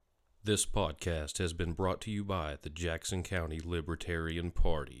This podcast has been brought to you by the Jackson County Libertarian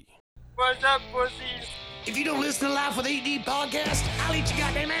Party. What's up, pussies? If you don't listen to Live with AD podcast, I'll eat your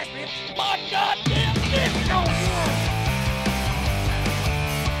goddamn ass, bitch. My goddamn dick don't work!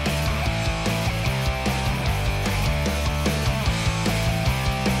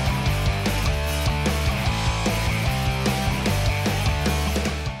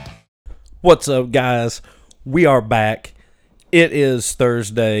 What's up, guys? We are back. It is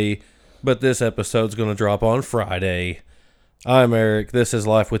Thursday, but this episode's going to drop on Friday. I'm Eric. This is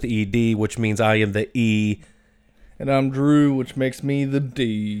Life with ED, which means I am the E. And I'm Drew, which makes me the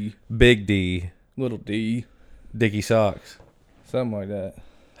D. Big D. Little D. Dicky Socks. Something like that.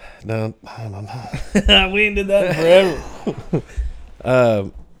 No, I don't know. We ain't did that forever.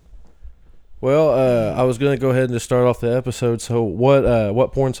 I was going to go ahead and just start off the episode. So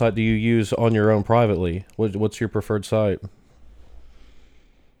what porn site do you use on your own privately? What's your preferred site?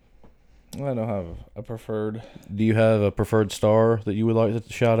 I don't have a preferred. Do you have a preferred star that you would like to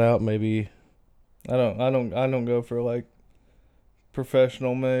shout out? Maybe. I don't go for like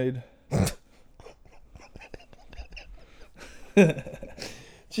professional made.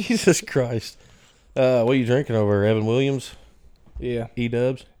 Jesus Christ. What are you drinking over? Evan Williams? Yeah.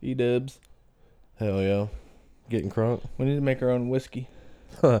 E-dubs? E-dubs. Hell yeah. Getting crunk? We need to make our own whiskey.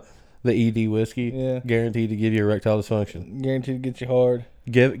 The ED whiskey? Yeah. Guaranteed to give you erectile dysfunction. Guaranteed to get you hard.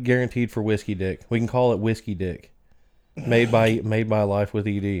 Guaranteed for whiskey dick. We can call it whiskey dick. Made by Life with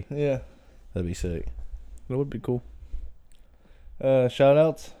ED. Yeah. That'd be sick. That would be cool. Shout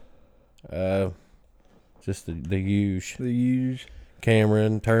outs? Just the huge. The huge.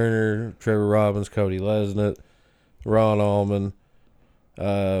 Cameron, Turner, Trevor Robbins, Cody Lesnett, Ron Allman,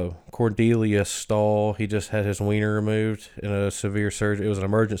 Cordelia Stahl. He just had his wiener removed in a severe surgery. It was an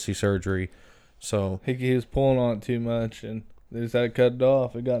emergency surgery. So He was pulling on it too much and they just had to cut it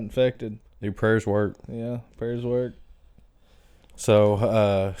off. It got infected. your prayers work. Yeah. Prayers work.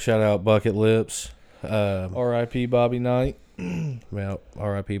 So shout out Bucket Lips. R.I.P. Bobby Knight. Yeah,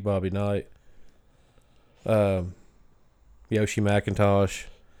 R.I.P. Bobby Knight. Yoshi McIntosh.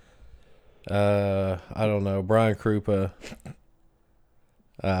 I don't know. Brian Krupa.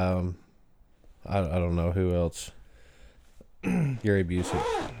 I don't know who else. Gary Busey.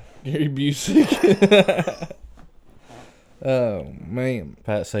 Gary Busey. Oh, man.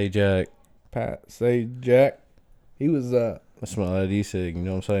 Pat Sajak. Pat Sajak. He was, That's my ID sig, you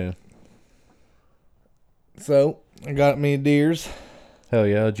know what I'm saying? so, I got me a deers. Hell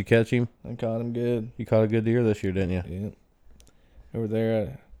yeah, did you catch him? I caught him good. You caught a good deer this year, didn't you? Yeah. Over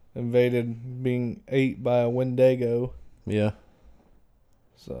there, I invaded being ate by a Wendigo. Yeah.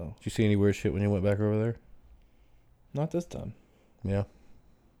 So, Did you see any weird shit when you went back over there? not this time. Yeah.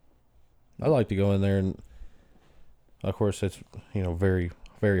 I like to go in there and, of course, it's, very,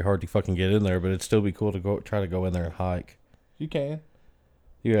 very hard to fucking get in there, but it'd still be cool to try to go in there and hike. You can.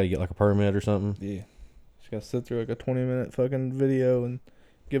 You gotta get like a permit or something. Yeah. Just gotta sit through like a 20-minute fucking video and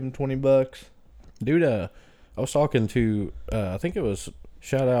give him $20. Dude, I was talking to, I think it was,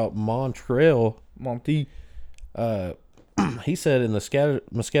 shout out Montrell. Monty. He said in the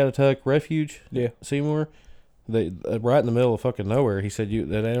Muscatatuck Refuge, Yeah. Seymour, they right in the middle of fucking nowhere. He said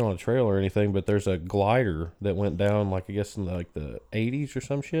that ain't on a trail or anything, but there's a glider that went down, like I guess in the 80s or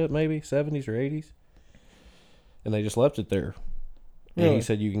some shit, maybe 70s or 80s, and they just left it there. And Really? he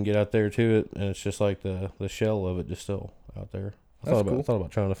said you can get out there to it, and it's just like the shell of it just still out there. I That's cool. thought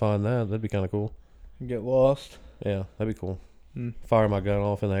about trying to find that. That'd be kind of cool. You get lost. Yeah, that'd be cool. Mm. Fire my gun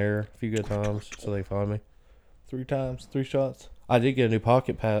off in the air a few good times so they find me. 3 times. 3 shots. I did get a new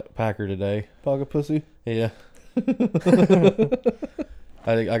pocket packer today. Pocket pussy. Yeah. I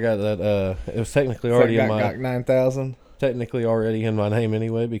got that. It was technically already in my 9,000. technically already in my name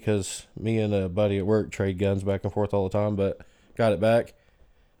anyway because me and a buddy at work trade guns back and forth all the time. But got it back.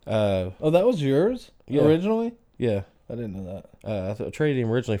 Oh, that was yours Yeah. originally? Yeah. I didn't know that. I traded him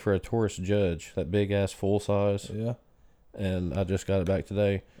originally for a Taurus Judge, that big ass full size, Yeah. and I just got it back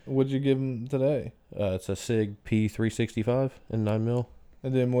today. What'd you give him today? It's a Sig P365 in 9mm.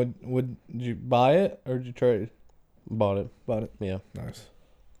 And then would you buy it or did you trade? Bought it. Bought it. Yeah. Nice.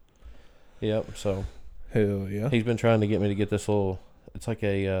 Yep. So Hell yeah. he's been trying to get me to get this little. It's like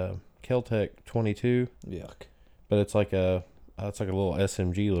a Keltec 22, Yuck. but it's like a little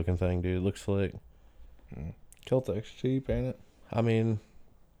SMG looking thing, dude. It looks slick. Keltec's cheap, ain't it? I mean,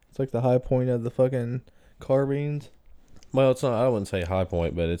 It's like the high point of the fucking carbines. well, it's not. I wouldn't say high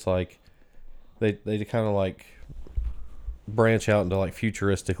point, but it's like they kind of like branch out into like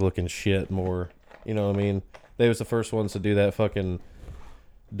futuristic looking shit more. You know what I mean? They was the first ones to do that fucking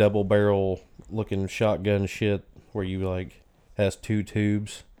double barrel looking shotgun shit where you like has 2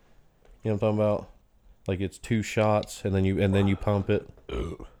 tubes You know what I'm talking about? Like it's 2 shots and then you pump it.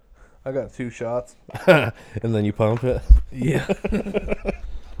 I got 2 shots. And then you pump it. Yeah.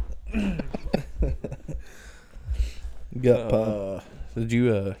 Gut pump. Did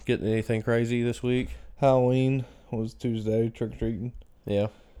you get anything crazy this week? Halloween was Tuesday, trick-or-treating. Yeah.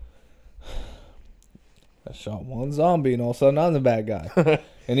 I shot one zombie and all of a sudden I'm the bad guy.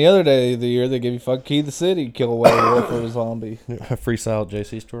 And the other day of the year, they give you fucking key to the city, kill a werewolf or a zombie. Freestyle at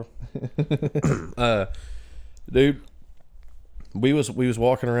JC store. Dude, we was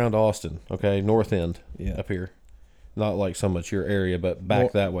walking around Austin, okay, north end, Yeah. up here. Not like so much your area, but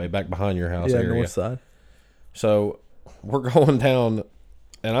back that way, back behind your house area. North side. So we're going down,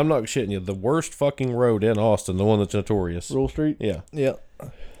 and I'm not shitting you, the worst fucking road in Austin, the one that's notorious. Rule Street? Yeah. Yeah.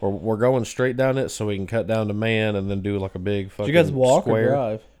 We're going straight down it so we can cut down to Man and then do like a big fucking Did you guys walk square. or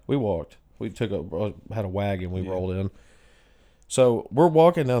drive? We walked. We had a wagon we rolled in. So we're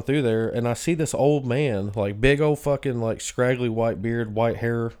walking down through there, and I see this old man, like big old fucking like scraggly white beard, white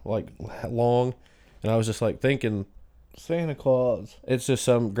hair, like long, and I was just like thinking, Santa Claus. it's just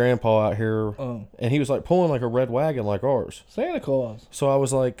some grandpa out here, and he was like pulling like a red wagon like ours. Santa Claus. So I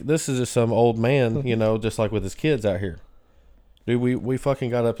was like, this is just some old man, you know, just like with his kids out here. Dude, we fucking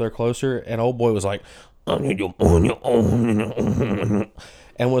got up there closer, and old boy was like, and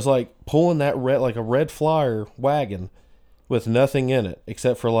was like pulling that like a red flyer wagon with nothing in it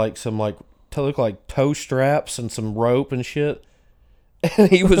except for like some like to look like toe straps and some rope and shit.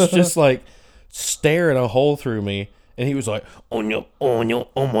 And he was just like staring a hole through me, and he was like like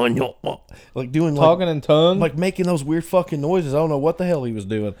doing like, Talking in tongue? like making those weird fucking noises. I don't know what the hell he was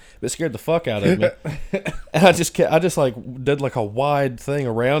doing, but it scared the fuck out of me. And I just like did like a wide thing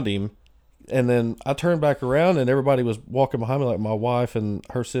around him, and then I turned back around, and everybody was walking behind me, like my wife and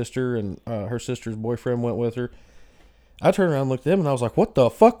her sister, and her sister's boyfriend went with her. I turned around and looked at them, and I was like, what the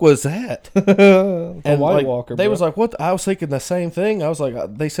fuck was that? and And White like, Walker, they bro. was like, what? I was thinking the same thing. I was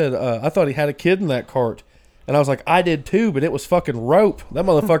like, they said, I thought he had a kid in that cart. And I was like, I did too, but it was fucking rope. That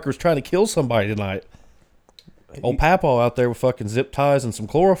motherfucker was trying to kill somebody tonight. Old Papaw out there with fucking zip ties and some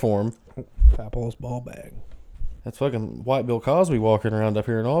chloroform. Papaw's ball bag. That's fucking White Bill Cosby walking around up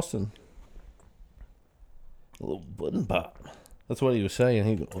here in Austin. A little pudding pop. That's what he was saying.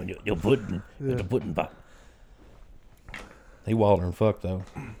 He goes, your pudding, the pudding pop. He wilder and fuck though.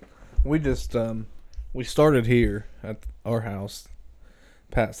 We just, we started here at our house.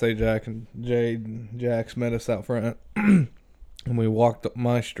 Pat, Sajak, and Jade and Jax met us out front. And we walked up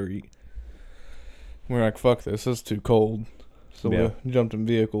my street. We're like, fuck this is too cold. So we jumped in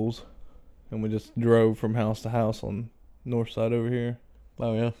vehicles. And we just drove from house to house on north side over here.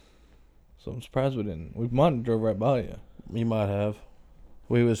 Oh yeah. So I'm surprised we didn't. We might have drove right by you. You might have.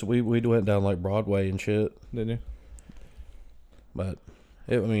 We went down like Broadway and shit. Did you? But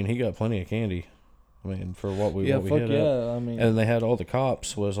I mean, he got plenty of candy. I mean, for what we fuck hit yeah. up. I mean, And they had all the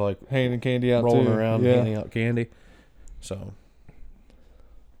cops was like handing candy out rolling too. around Yeah. handing out candy. So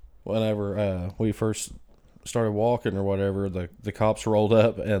whenever we first started walking or whatever, the cops rolled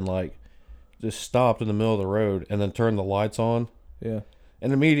up and like just stopped in the middle of the road and then turned the lights on. Yeah.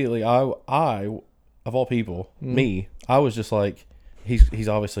 And immediately I of all people, me, I was just like, he's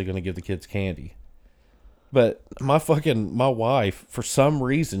obviously going to give the kids candy. But my wife, for some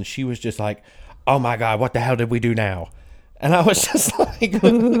reason, she was just like, oh my God, what the hell did we do now? And I was just like,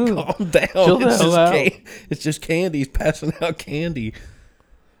 calm down. It's just candy. He's passing out candy.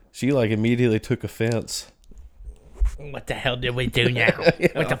 She like immediately took offense. What the hell did we do now?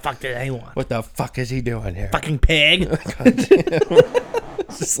 What the fuck did they want? What the fuck is he doing here? Fucking pig.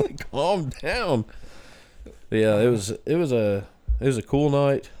 It's just like, calm down. Yeah, it was a cool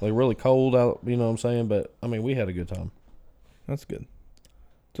night, like really cold out, you know what I'm saying? But I mean, we had a good time. That's good.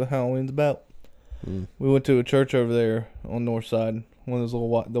 That's what Halloween's about. We went to a church over there on north side. One of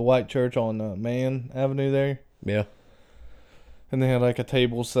those the white church on Man Avenue there. Yeah. And they had like a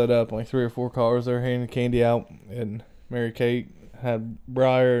table set up, like 3 or 4 cars there handing candy out. And Mary Kate had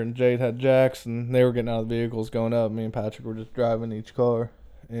Briar and Jade had Jax, and they were getting out of the vehicles going up. Me and Patrick were just driving each car.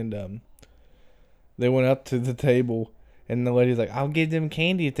 And they went up to the table, and the lady's like, I'll give them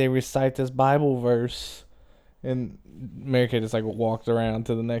candy if they recite this Bible verse. And Mary Kate just like walked around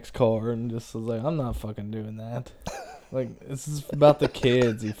to the next car and just was like, I'm not fucking doing that. Like, this is about the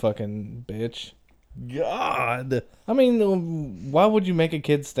kids, you fucking bitch. God. I mean, why would you make a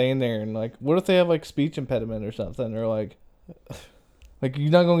kid stand there and like, what if they have like speech impediment or something? Or like you're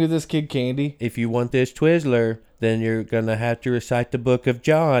not gonna give this kid candy? If you want this Twizzler, then you're gonna have to recite the book of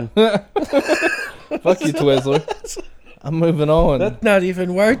John. Fuck you, Twizzler. I'm moving on. That's not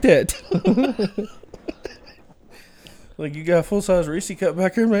even worth it. Like, you got a full-size Reese cup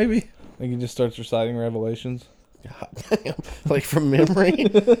back here, maybe? Like he just starts reciting Revelations. God damn. Like from memory.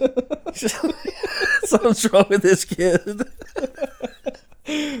 Something's wrong with this kid.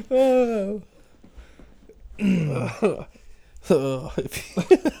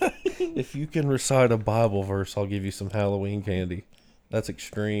 If you can recite a Bible verse, I'll give you some Halloween candy. That's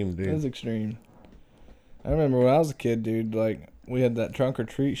extreme, dude. That's extreme. I remember when I was a kid, dude, like, we had that trunk or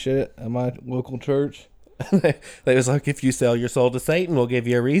treat shit at my local church. They was like, if you sell your soul to Satan, we'll give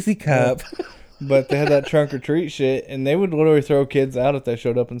you a Reese cup. But they had that trunk or treat shit, and they would literally throw kids out if they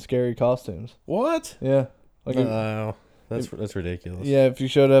showed up in scary costumes. What? Yeah. Like, No, that's ridiculous. yeah, if you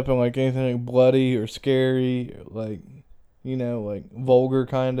showed up in, like, anything like bloody or scary, or like, you know, like, vulgar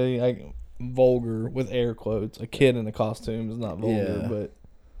kind of, like, vulgar with air quotes. A kid in a costume is not vulgar, Yeah. but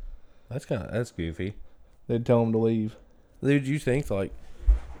That's goofy. they'd tell them to leave. Dude, you think, like,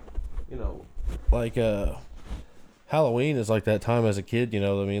 you know, like, Halloween is like that time as a kid, you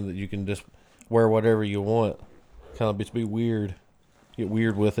know what I mean? That you can just wear whatever you want. Kind of just be weird. Get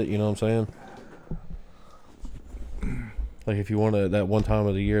weird with it, you know what I'm saying? Like, if you wanted that one time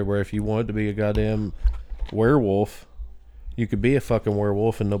of the year where if you wanted to be a goddamn werewolf, you could be a fucking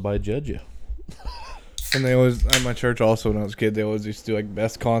werewolf and nobody judge you. And they always, at my church also when I was a kid, they always used to do like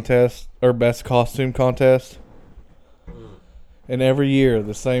best contest or best costume contest. And every year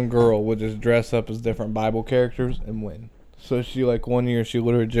the same girl would just dress up as different Bible characters and win. So she, like, one year she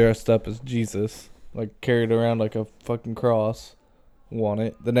literally dressed up as Jesus, like carried around like a fucking cross, won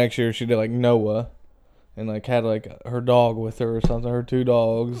it. The next year she did like Noah and like had like her dog with her or something, her 2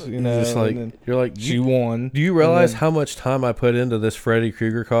 dogs, you know. Just like, and then you're like, she won. do you realize then- how much time I put into this Freddy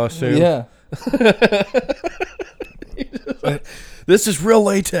Krueger costume? Yeah. This is real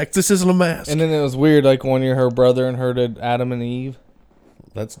latex. This isn't a mask. And then it was weird, like one year her brother and her did Adam and Eve.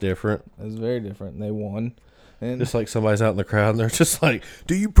 That's different. It was very different. And they won. And Just like somebody's out in the crowd and they're just like,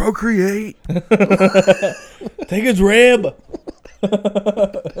 do you procreate? take his rib.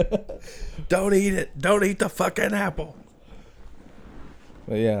 Don't eat it. Don't eat the fucking apple.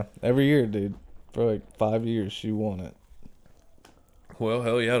 But yeah, every year, dude, for like 5 years, she won it. Well,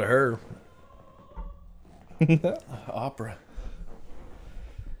 hell yeah to her. Opera.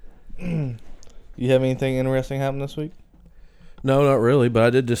 You have anything interesting happen this week? No, not really, but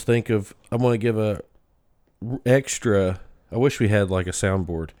I did just think of, I want to give a extra, I wish we had like a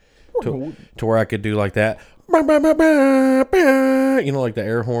soundboard to where I could do like that. You know, like the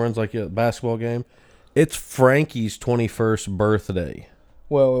air horns, like a basketball game. It's Frankie's 21st birthday.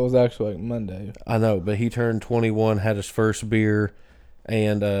 Well, it was actually like Monday. I know, but he turned 21, had his first beer,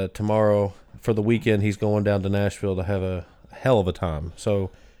 and tomorrow for the weekend he's going down to Nashville to have a hell of a time. So,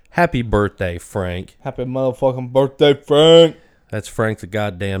 happy birthday, Frank. Happy motherfucking birthday, Frank. That's Frank the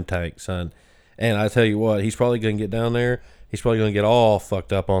goddamn tank, son. And I tell you what, he's probably going to get down there. He's probably going to get all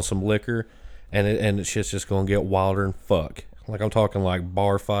fucked up on some liquor, and the shit's just going to get wilder than fuck. Like, I'm talking like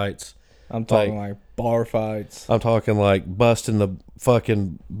bar fights. I'm talking like bar fights. I'm talking like busting the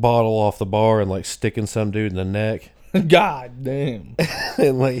fucking bottle off the bar and like sticking some dude in the neck. God damn.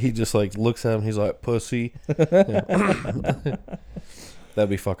 And like he just like looks at him, he's like, pussy. That'd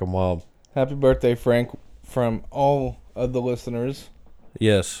be fucking wild. Happy birthday, Frank, from all of the listeners.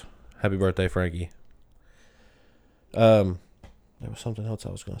 Yes. Happy birthday, Frankie. There was something else I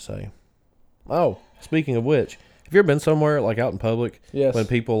was gonna say. Oh, speaking of which, have you ever been somewhere like out in public? Yes. When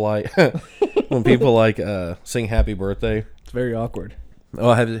people like sing happy birthday? It's very awkward.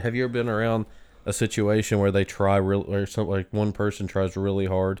 Oh, have you ever been around a situation where they try or something like one person tries really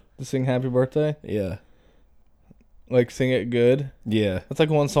hard? To sing happy birthday? Yeah. Like sing it good? Yeah. That's like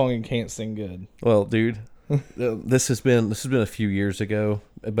one song you can't sing good. Well, dude, this has been a few years ago,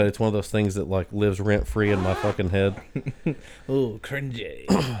 but it's one of those things that like lives rent free in my fucking head. Oh, cringy.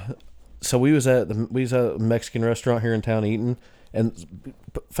 So we was at a Mexican restaurant here in town eating, and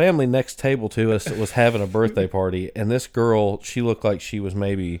family next table to us was having a birthday party, and this girl, she looked like she was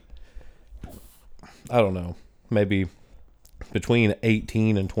maybe, I don't know, maybe between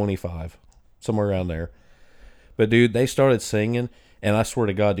 18 and 25, somewhere around there. But dude, they started singing, and I swear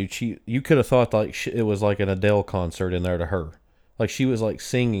to God, dude, you could have thought like it was like an Adele concert in there to her. Like she was like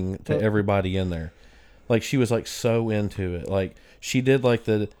singing to everybody in there. Like she was like so into it. Like she did like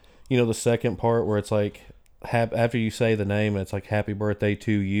the second part where it's like after you say the name and it's like happy birthday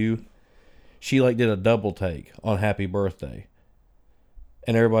to you. She like did a double take on happy birthday.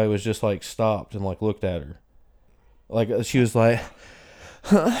 And everybody was just like stopped and like looked at her. Like she was like,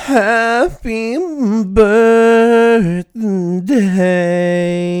 happy birthday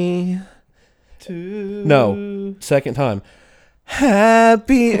to... No, second time.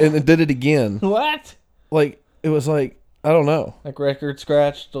 Happy... And it did it again. What? Like, it was like I don't know. Like record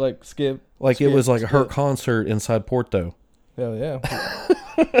scratched, like skip. Like skip, it was like skip. her concert inside Porto. Hell yeah.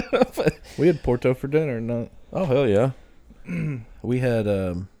 We had Porto for dinner, not. Oh hell yeah. We had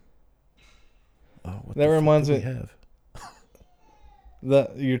what That the fuck reminds did me- we have?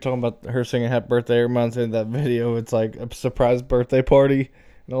 That you're talking about her singing "Happy Birthday" it reminds me of that video. It's like a surprise birthday party,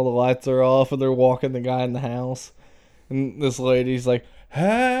 and all the lights are off, and they're walking the guy in the house, and this lady's like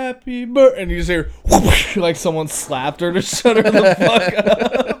 "Happy Birthday," and you just hear whoosh, like someone slapped her to shut her the fuck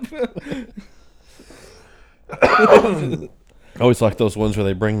up. I always like those ones where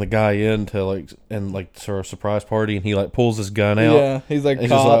they bring the guy in to like and like sort of surprise party, and he like pulls his gun out. Yeah, he's like, And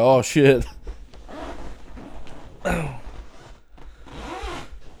he's just like, oh shit.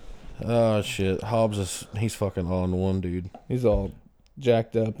 Oh shit. Hobbs he's fucking on one, dude. he's all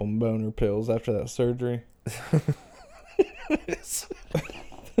jacked up on boner pills after that surgery.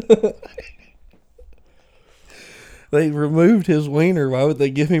 They removed his wiener. Why would they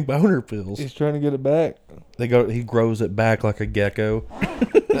give him boner pills? He's trying to get it back. He grows it back like a gecko.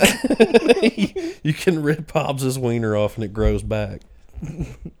 You can rip Hobbs' wiener off and it grows back.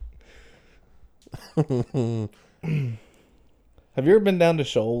 Have you ever been down to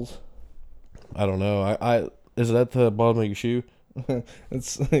Shoals? I don't know. I is it at the bottom of your shoe?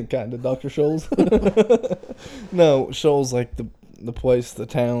 It's kind of Dr. Scholl's. No, Shoals like the place, the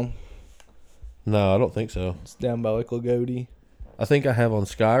town. No, I don't think so. It's down by like Lagodi. I think I have on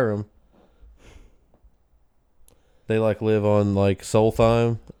Skyrim. They like live on like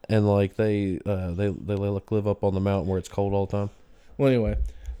Solheim, and like they like live up on the mountain where it's cold all the time. Well, anyway,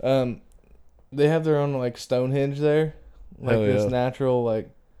 they have their own like Stonehenge there, like Hell this yeah. natural like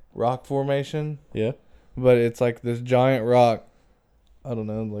rock formation. Yeah. But it's like this giant rock. I don't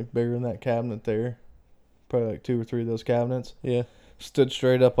know, like bigger than that cabinet there. Probably like 2 or 3 of those cabinets. Yeah. Stood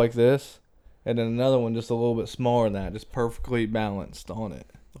straight up like this. And then another one just a little bit smaller than that, just perfectly balanced on it.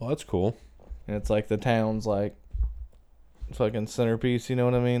 Oh, that's cool. And it's like the town's like fucking centerpiece, you know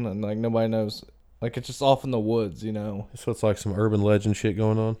what I mean? And like nobody knows. Like it's just off in the woods, you know? So it's like some urban legend shit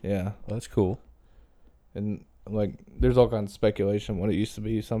going on. Yeah. That's cool. And like there's all kinds of speculation what it used to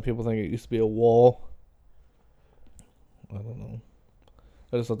be. Some people think it used to be a wall. I don't know.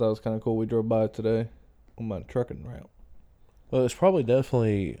 I just thought that was kind of cool. We drove by it today on my trucking route. Well, it's probably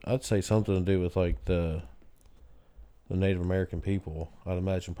definitely, I'd say something to do with like the Native American people. I'd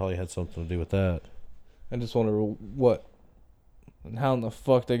imagine probably had something to do with that. I just wonder what and how in the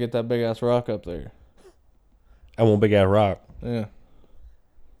fuck they get that big ass rock up there. I want big ass rock. Yeah.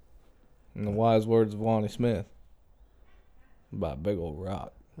 In the wise words of Lonnie Smith. By a big old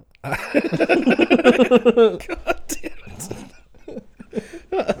rock. God damn it.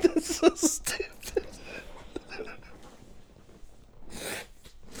 That's so stupid.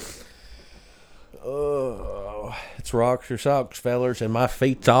 Oh, it's rocks or socks, fellers, and my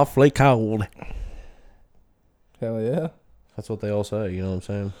feet's awfully cold. Hell yeah. That's what they all say, you know what I'm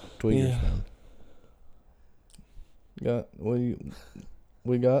saying? Tweeters, Yeah. man. Got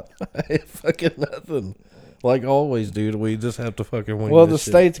we got? Fucking nothing. Like always, dude, we just have to fucking wing Well, the this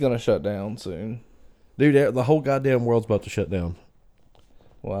shit. state's gonna shut down soon. Dude, the whole goddamn world's about to shut down.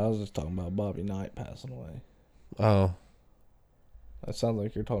 Well, I was just talking about Bobby Knight passing away. Oh. That sounds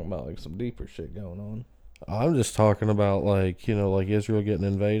like you're talking about like some deeper shit going on. I'm just talking about like, you know, like Israel getting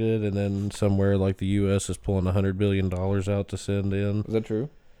invaded and then somewhere like the U.S. is pulling $100 billion out to send in. Is that true?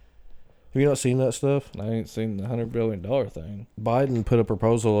 Have you not seen that stuff? I ain't seen the $100 billion thing. Biden put a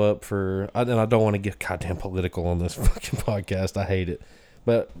proposal up for, and I don't want to get goddamn political on this fucking podcast. I hate it.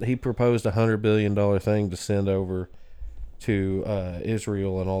 But he proposed $100 billion thing to send over to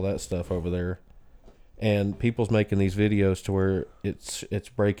Israel and all that stuff over there. And people's making these videos to where it's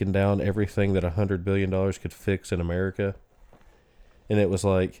breaking down everything that $100 billion could fix in America. And it was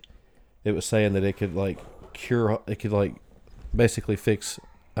like, it was saying that it could like basically fix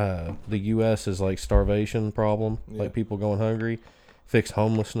the U.S.'s like starvation problem, like people going hungry, fix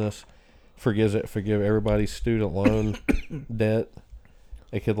homelessness, forgive everybody's student loan debt.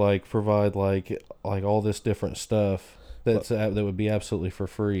 It could like provide like all this different stuff that would be absolutely for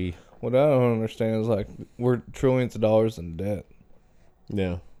free. What I don't understand is like we're trillions of dollars in debt.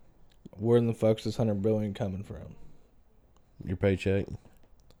 Yeah, Where in the fuck's this $100 billion coming from? your paycheck.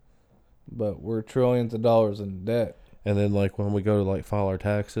 But we're trillions of dollars in debt. And then like when we go to like file our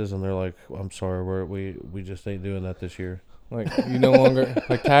taxes, and they're like, "I'm sorry, we just ain't doing that this year." Like you no longer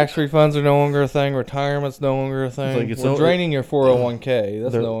like tax refunds are no longer a thing. Retirement's no longer a thing. like it's we're no- draining your 401k.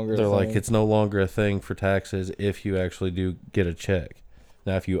 That's they're, no longer. They're a like, thing. it's no longer a thing for taxes if you actually do get a check.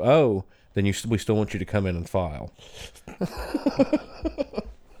 Now, if you owe, then we still want you to come in and file.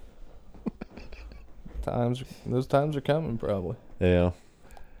 Those times are coming probably. Yeah.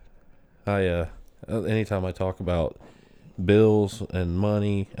 Anytime I talk about bills and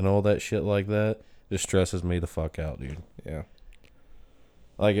money and all that shit like that, it stresses me the fuck out, dude. Yeah.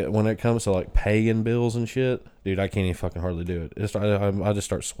 Like when it comes to like paying bills and shit, dude, I can't even fucking hardly do it. I just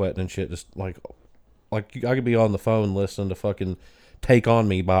start sweating and shit. Just like I could be on the phone listening to fucking "Take on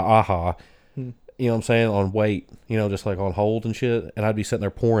Me" by Aha. You know what I'm saying? On wait, just like on hold and shit, and I'd be sitting there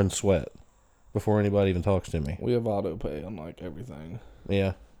pouring sweat before anybody even talks to me. We have auto pay on like everything.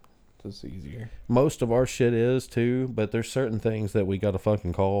 Yeah. It's easier. Most of our shit is too, but there's certain things that we gotta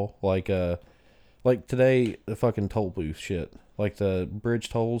fucking call, like today the fucking toll booth shit, like the bridge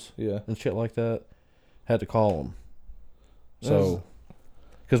tolls, and shit like that. Had to call them, so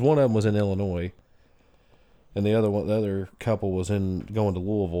because one of them was in Illinois, and the other couple was going to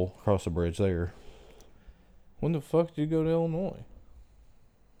Louisville across the bridge there. When the fuck did you go to Illinois?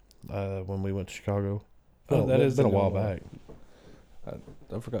 When we went to Chicago. It's been a while back.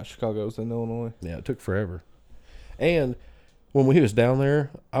 I forgot Chicago was in Illinois. Yeah, it took forever. And when we was down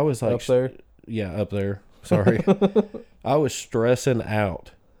there, I was like... Up there? Yeah, up there. Sorry. I was stressing out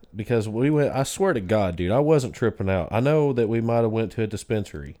because we went... I swear to God, dude, I wasn't tripping out. I know that we might have went to a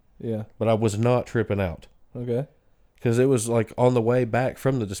dispensary. Yeah. But I was not tripping out. Okay. Because it was like on the way back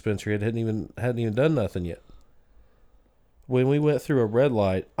from the dispensary. It hadn't even done nothing yet. When we went through a red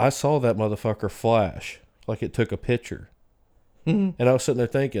light, I saw that motherfucker flash like it took a picture. And I was sitting there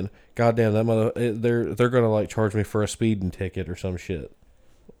thinking, God damn, they're gonna like charge me for a speeding ticket or some shit,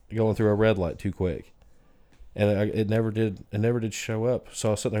 going through a red light too quick, and it never did show up. So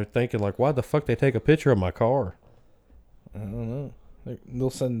I was sitting there thinking, like, why the fuck they take a picture of my car? I don't know.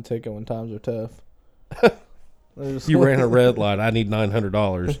 They'll send a ticket when times are tough. You ran a red light. I need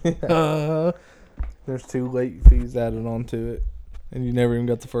 $900. There's 2 late fees added onto it, and you never even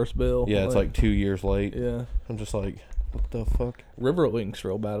got the first bill. Yeah, it's like 2 years late. Yeah. I'm just like, what the fuck? Riverlink's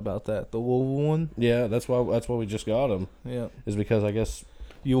real bad about that. The Louisville one. Yeah, that's why we just got them. Yeah. Is because I guess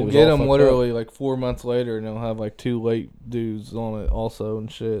you'll get them literally like 4 months later, and they'll have like 2 late dues on it also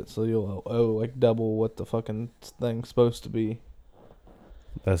and shit. So you'll owe like double what the fucking thing's supposed to be.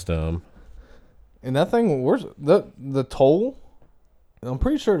 That's dumb. And that thing, where's the toll? I'm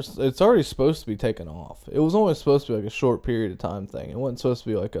pretty sure it's already supposed to be taken off. It was only supposed to be like a short period of time thing. It wasn't supposed to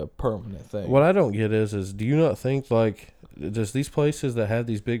be like a permanent thing. What I don't get is do you not think like just these places that have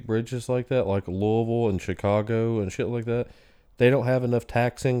these big bridges like that, like Louisville and Chicago and shit like that, they don't have enough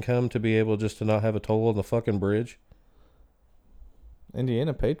tax income to be able just to not have a toll on the fucking bridge?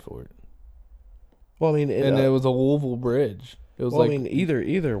 Indiana paid for it. Well, I mean, it was a Louisville bridge. It was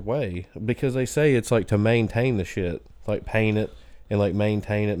either way, because they say it's like to maintain the shit, like paint it. And like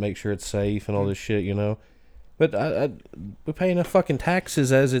maintain it, make sure it's safe and all this shit, But we pay enough fucking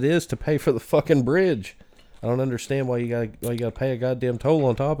taxes as it is to pay for the fucking bridge. I don't understand why you gotta pay a goddamn toll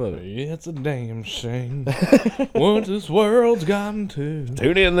on top of it. Yeah, it's a damn shame what this world's gotten to.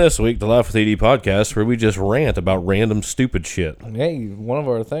 Tune in this week to Life with ED podcast, where we just rant about random stupid shit. Hey, one of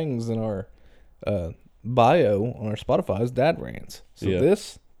our things in our bio on our Spotify is dad rants. So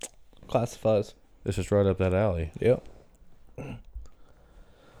this classifies. This is right up that alley. Yep.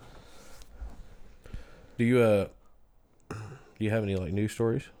 Do you have any like news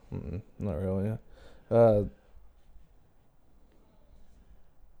stories? Not really.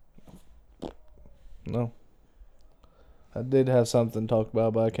 No. I did have something to talk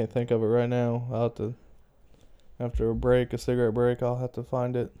about, but I can't think of it right now. I'll have to, after a cigarette break, I'll have to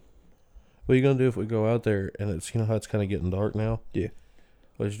find it. What are you gonna do if we go out there and it's how it's kind of getting dark now? Yeah.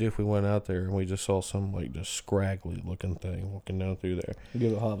 What'd you do if we went out there and we just saw some like just scraggly looking thing walking down through there?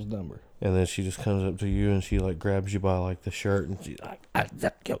 Give it Hobbs' number. And then she just comes up to you and she like grabs you by like the shirt and she's like,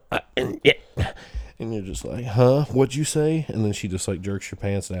 and you're just like, huh? What'd you say? And then she just like jerks your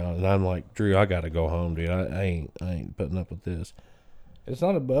pants down and I'm like, Drew, I gotta go home, dude. I ain't putting up with this. It's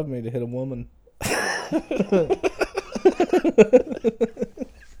not above me to hit a woman.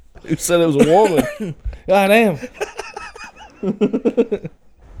 Who said it was a woman? God damn.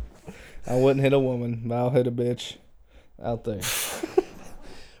 I wouldn't hit a woman, but I'll hit a bitch out there.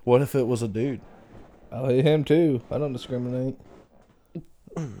 What if it was a dude? I'll hit him too. I don't discriminate.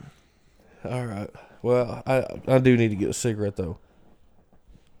 All right. Well, I do need to get a cigarette though.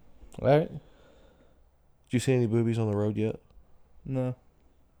 All right. Did you see any boobies on the road yet? No.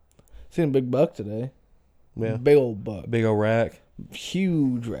 Seen a big buck today. Yeah. Big old buck. Big old rack.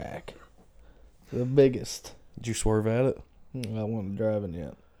 Huge rack. The biggest. Did you swerve at it? I wasn't driving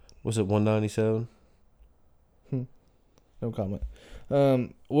yet. Was it 197? No comment.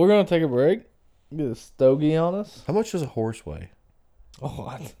 We're gonna take a break. Get a stogie on us. How much does a horse weigh?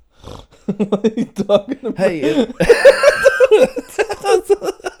 Oh, What are you talking about? Hey,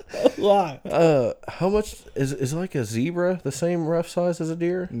 Why? how much is like a zebra the same rough size as a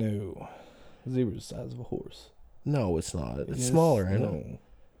deer? No. Zebra's the size of a horse. No, it's not. It's Yes, smaller, ain't no. it?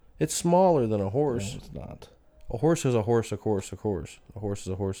 It's smaller than a No, horse. it's not. A horse is a horse, of course, of course. A horse is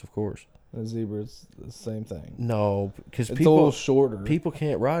a horse, of course. A zebra's the same thing. No, because It's a little people shorter.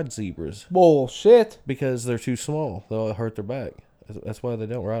 can't ride zebras Bullshit. because they're too small. They'll hurt their back. That's why they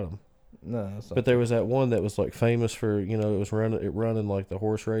don't ride them. No, it's not. But there was that one that was like famous for, it was running like the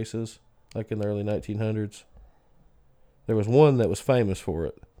horse races, like in the early 1900s. There was one that was famous for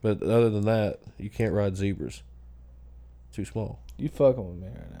it, but other than that, you can't ride zebras. Too small. You fucking with me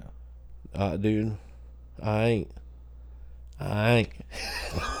right now. Dude, I ain't.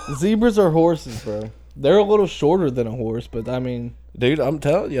 Zebras are horses, bro. They're a little shorter than a horse, but I mean, Dude, I'm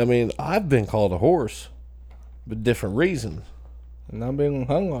telling you, I've been called a horse, but different reasons. not being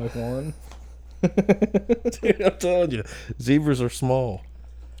hung like one. Dude, I'm telling you, zebras are small.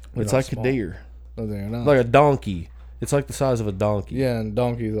 They're It's not like small. a deer, No, they're not. like a donkey. It's like the size of a donkey. Yeah, and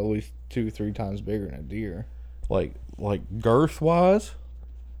donkey's at least 2-3 times bigger than a deer. Like girth wise.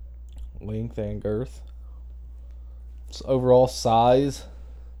 Length and girth. Overall size.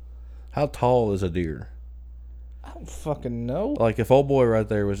 How tall is a deer? I don't fucking know. Like if old boy right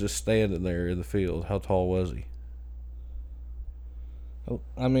there was just standing there in the field, how tall was he?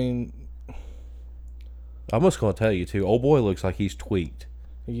 I mean, I'm just gonna tell you too. Old boy looks like he's tweaked.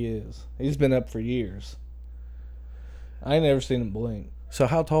 he is. He's been up for years. I ain't never seen him blink. So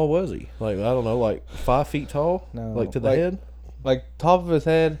how tall was he? Like I don't know, like 5 feet tall? No, Like to the like- head? Like top of his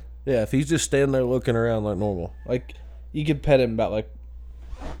head, Yeah, if he's just standing there looking around like normal. like you could pet him about like.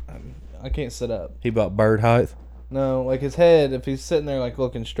 I can't sit up. He about bird height. No, like his head. If he's sitting there like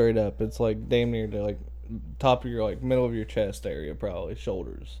looking straight up, it's like damn near to like top of your like middle of your chest area, probably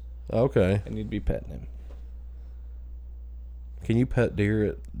shoulders, Okay. and you'd be petting him. Can you pet deer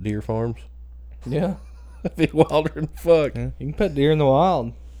at deer farms? Yeah, That'd be wilder than fuck. you can pet deer in the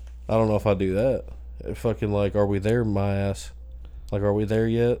wild. I don't know if I do that. Fucking like, are we there, my ass? Like, are we there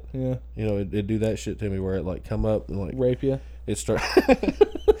yet? Yeah, It do that shit to me where it like come up and like rape you. it start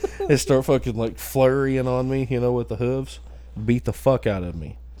it start fucking like flurrying on me, with the hooves, beat the fuck out of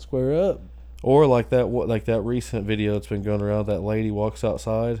me. Square up. Or like that recent video that's been going around. That lady walks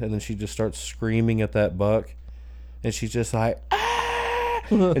outside and then she just starts screaming at that buck, and she's just like ah!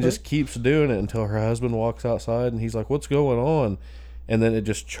 and just keeps doing it until her husband walks outside and he's like, "What's going on?" And then it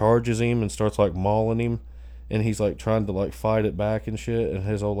just charges him and starts like mauling him. And he's like trying to like fight it back and shit, and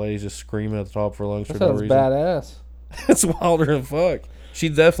his old lady's just screaming at the top of her lungs That for no sounds reason. badass. It's wilder than fuck.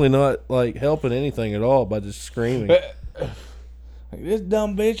 She's definitely not like helping anything at all by just screaming. Like, this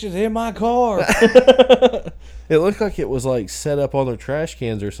dumb bitch is in my car. It looked like it was like set up on their trash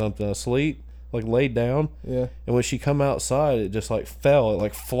cans or something, asleep, like laid down. Yeah. And when she come outside, it just like fell. It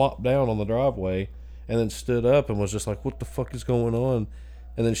like flopped down on the driveway, and then stood up and was just like, "What the fuck is going on?"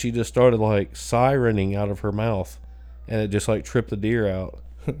 And then she just started like sirening out of her mouth, and it just like tripped the deer out.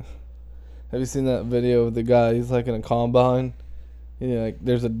 Have you seen that video of the guy? He's like in a combine. Like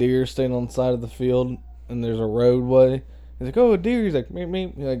there's a deer standing on the side of the field, and there's a roadway. He's like, "Oh, a deer!" He's like, "Meep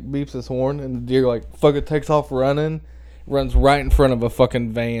meep." He like beeps his horn, and the deer like fucking takes off running, runs right in front of a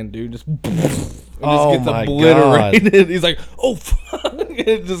fucking van, dude. Just, and just Oh gets my obliterated. He's like, "Oh fuck!"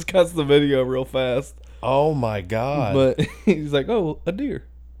 It just cuts the video real fast. Oh my god! But he's like, "Oh, a deer,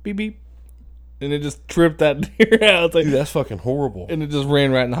 beep beep," and it just tripped that deer out. It's like, Dude, that's fucking horrible. and it just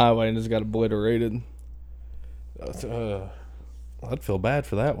ran right in the highway and just got obliterated. I'd feel bad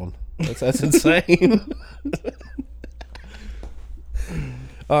for that one. That's insane.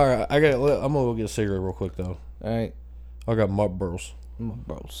 All right, I'm gonna go get a cigarette real quick though. All right, I got Marlboros.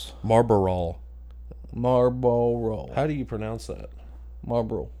 Marlboro. How do you pronounce that?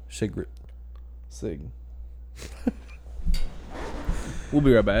 Marlboro. Cigarette. Sig. We'll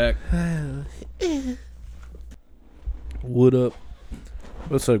be right back. What up?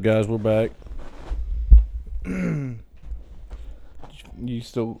 What's up, guys? We're back. You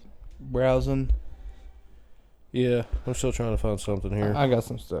still browsing? Yeah, I'm still trying to find something here. I got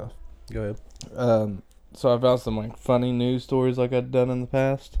some stuff. Go ahead. So I found some like funny news stories like I've done in the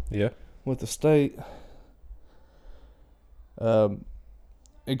past Yeah. with the state.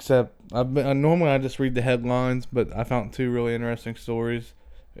 Except normally I just read the headlines, but I found 2 really interesting stories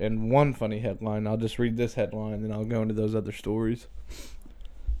and 1 funny headline. I'll just read this headline and then I'll go into those other stories.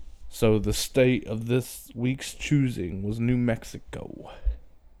 So the state of this week's choosing was New Mexico.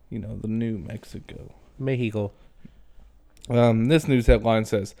 The New Mexico. Mexico. This news headline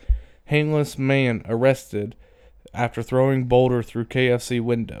says, "Handless man arrested after throwing boulder through KFC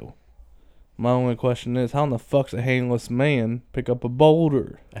window. My only question is, how in the fuck's a handless man pick up a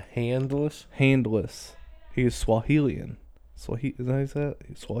boulder? A handless? Handless. He is Swahilian. Is that how you say it?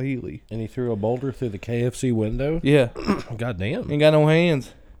 He's Swahili. And he threw a boulder through the KFC window? Yeah. God damn. Ain't got no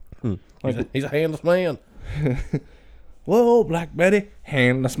hands. He's a handless man. Whoa, Black Betty.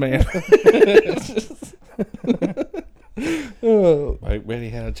 Handless man. Oh. Like Betty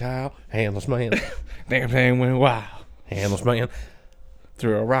had a child. Handless man. Damn thing went wild. Handless man.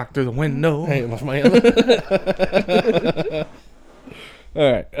 Threw a rock through the window. Handless man.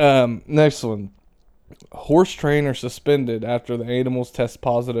 All right. Next one. Horse trainer suspended after the animals test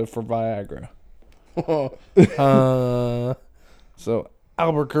positive for Viagra. So,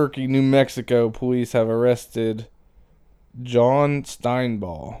 Albuquerque, New Mexico, police have arrested John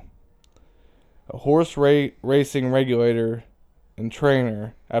Steinball, a horse racing regulator and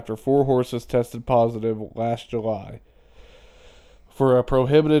trainer, after 4 horses tested positive last July for a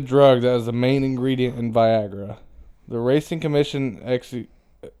prohibited drug that is the main ingredient in Viagra. The Racing Commission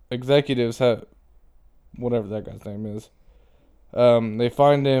executives have, whatever that guy's name is, they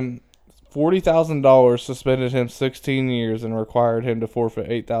fined him $40,000, suspended him 16 years, and required him to forfeit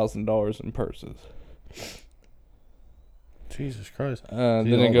 $8,000 in purses. Jesus Christ. Then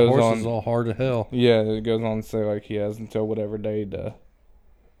it goes horse on. is all hard to hell. Yeah, it goes on to say like he has until whatever day to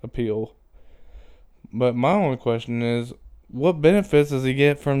appeal. But my only question is, what benefits does he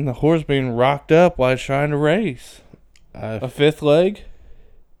get from the horse being rocked up while he's trying to race? A 5th leg?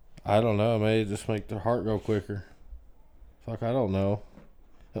 I don't know. Maybe just make their heart go quicker. Fuck, I don't know.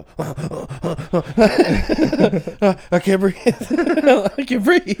 I can't breathe. I can't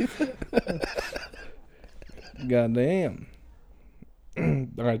breathe. Goddamn.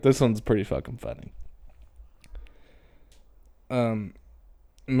 Alright, this one's pretty fucking funny.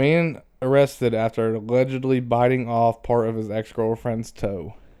 Man arrested after allegedly biting off part of his ex-girlfriend's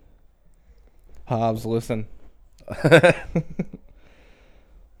toe. Hobbs, listen.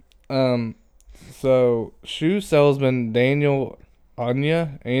 So shoe salesman Daniel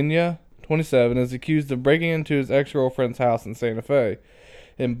Anya, 27, is accused of breaking into his ex-girlfriend's house in Santa Fe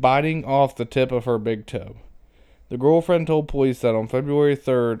and biting off the tip of her big toe. The girlfriend told police that on February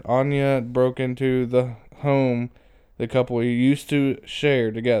 3rd, Anya broke into the home the couple used to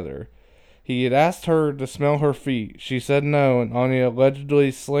share together. He had asked her to smell her feet. She said no, and Anya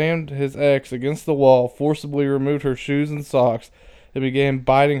allegedly slammed his ex against the wall, forcibly removed her shoes and socks, and began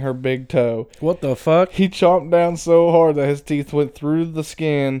biting her big toe. What the fuck? He chomped down so hard that his teeth went through the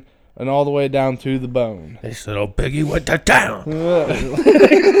skin and all the way down to the bone. This little piggy went to town.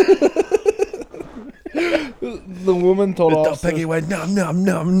 The woman told The officers, piggy went num num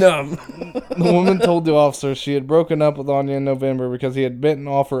num num. the woman told the officer she had broken up with Anya in November because he had bitten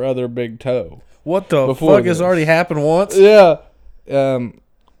off her other big toe. What the Before fuck has this. already happened once? Yeah. I'm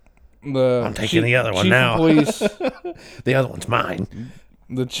taking the other one now. Police, The other one's mine.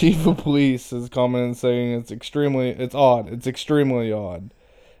 the chief of police has commented saying it's odd. It's extremely odd.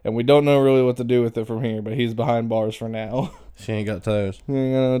 And we don't know really what to do with it from here, but he's behind bars for now. She ain't got toes. He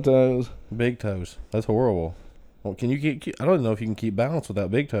ain't got no toes. Big toes. That's horrible. Well, can you keep? I don't know if you can keep balance without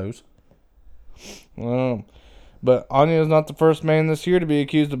big toes. But Anya is not the first man this year to be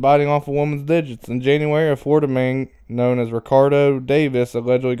accused of biting off a woman's digits. In January, a Florida man known as Ricardo Davis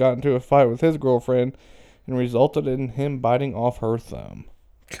allegedly got into a fight with his girlfriend and resulted in him biting off her thumb.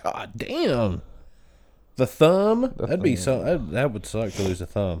 God damn. The thumb? That'd be so. That would suck to lose a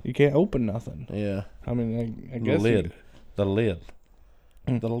thumb. You can't open nothing. Yeah. I mean, I The guess lid. The lid.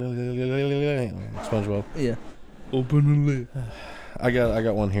 The lid. SpongeBob. Yeah. Open the lid. I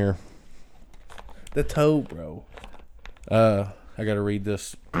got one here. The toe, bro. I got to read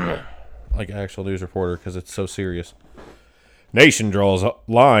this like an actual news reporter because it's so serious. Nation draws a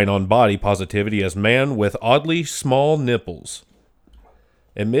line on body positivity as man with oddly small nipples,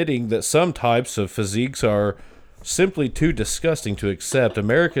 admitting that some types of physiques are simply too disgusting to accept.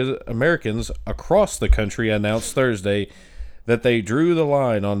 Americans across the country announced Thursday that they drew the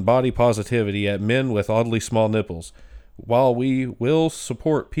line on body positivity at men with oddly small nipples. While we will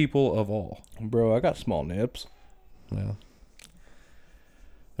support people of all. Bro, I got small nips. Well,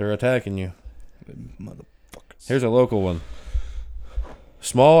 they're attacking you. Motherfuckers. Here's a local one.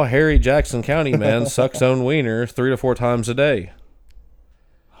 Small, hairy Jackson County man sucks own wiener 3 to 4 times a day.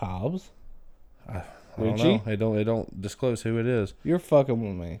 Hobbs? I don't know. They don't disclose who it is. You're fucking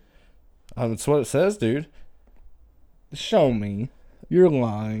with me. It's what it says, dude. Show me. You're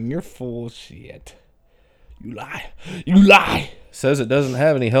lying. You're full of shit. You lie. You lie. Says it doesn't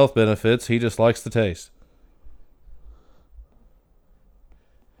have any health benefits. He just likes the taste.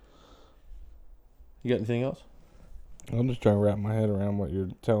 You got anything else? I'm just trying to wrap my head around what you're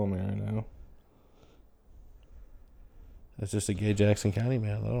telling me right now. It's just a gay Jackson County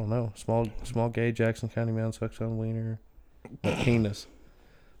man. I don't know. Small gay Jackson County man sucks on wiener. Penis.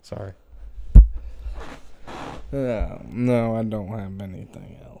 Sorry. No, I don't have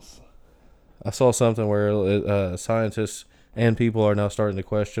anything else. I saw something where scientists and people are now starting to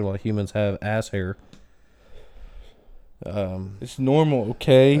question why humans have ass hair. It's normal,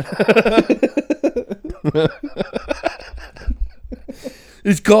 okay?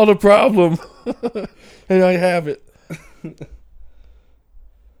 It's called a problem. And I have it.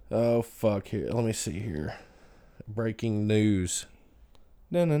 Oh, fuck. Here. Let me see here. Breaking news.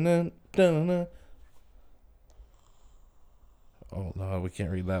 Dun-dun-dun, dun-dun-dun. Oh, no, we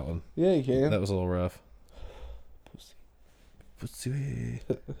can't read that one. Yeah, you can. That was a little rough. Pussy.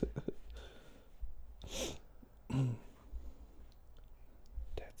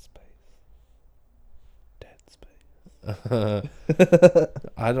 Dead space.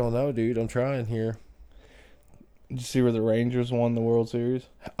 I don't know, dude. I'm trying here. Did you see where the Rangers won the World Series?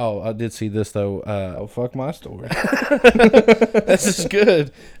 Oh, I did see this, though. Oh, fuck my story. This is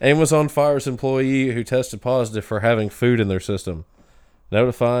good. Amazon fires employee who tested positive for having food in their system,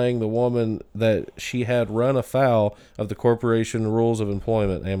 notifying the woman that she had run afoul of the corporation rules of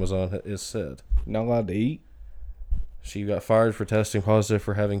employment, Amazon is said. Not allowed to eat? She got fired for testing positive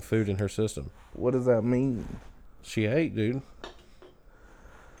for having food in her system. What does that mean? She ate, dude.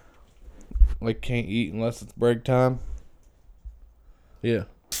 Like, can't eat unless it's break time? Yeah.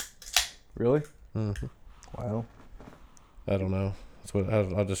 Really? Mm-hmm. Wow. I don't know. That's what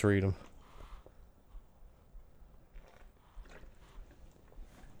I'll just read them.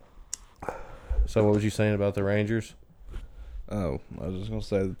 So what was you saying about the Rangers? Oh, I was just going to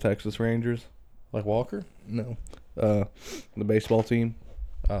say the Texas Rangers. Like Walker? No. The baseball team.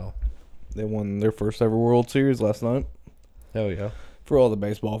 Oh. They won their first ever World Series last night. Hell yeah. For all the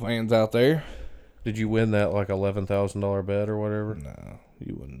baseball fans out there. Did you win that like $11,000 bet or whatever? No,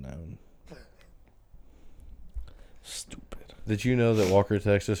 you wouldn't known. Stupid. Did you know that Walker,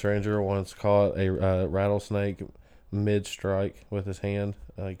 Texas Ranger once caught a rattlesnake mid-strike with his hand?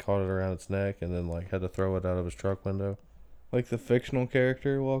 He caught it around its neck and then like had to throw it out of his truck window. Like the fictional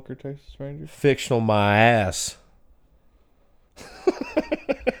character, Walker, Texas Ranger? Fictional my ass.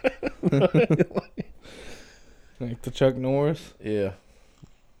 Like the Chuck Norris? Yeah.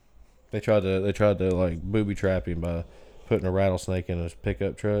 They tried to like booby trap him by putting a rattlesnake in his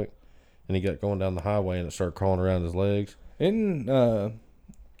pickup truck, and he got going down the highway and it started crawling around his legs. Didn't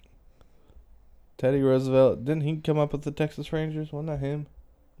Teddy Roosevelt, didn't he come up with the Texas Rangers? Wasn't that him?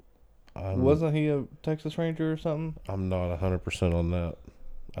 Wasn't he a Texas Ranger or something? I'm not 100% on that.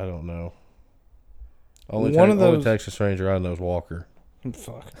 I don't know. Only Texas Ranger I know is Walker.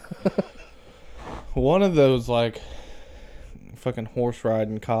 Fuck. One of those like fucking horse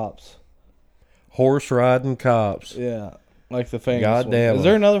riding cops. Horse riding cops. Yeah, like the famous Goddamn. one. Is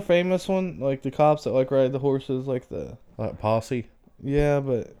there another famous one? Like the cops that like ride the horses, like the Like posse. Yeah,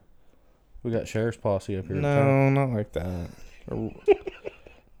 but We got sheriff's posse up here. no, not like that.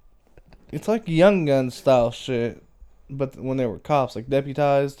 It's like Young Gun style shit, but when they were cops, like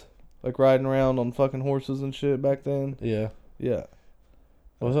deputized, like riding around on fucking horses and shit back then. Yeah. Yeah.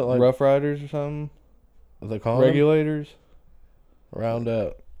 Was it like Rough Riders or something? the condom? Regulators?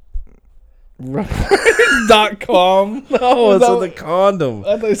 Roundup. Roughriders.com. No, it's with a condom.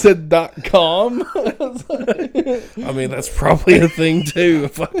 I thought you said .com. I mean, that's probably a thing too.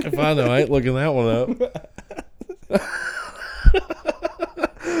 If I know, I ain't looking that one up.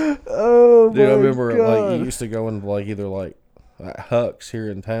 Oh, Dude, I my remember God. like you used to go into like either like Huck's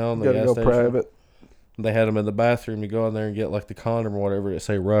here in town. The Gotta gas go station. private. They had them in the bathroom. You go in there and get like the condom or whatever. It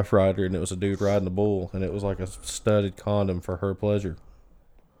say Rough Rider, and it was a dude riding a bull, and it was like a studded condom for her pleasure.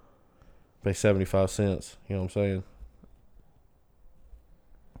 Pay 75 cents. You know what I'm saying?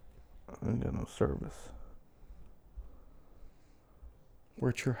 I ain't got no service. We're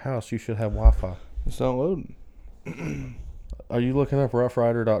at your house. You should have Wi-Fi. It's not loading. Are you looking up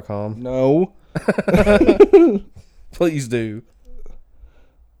roughrider.com? No. Please do.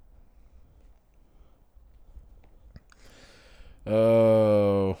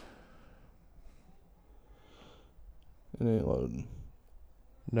 Oh. It ain't loading.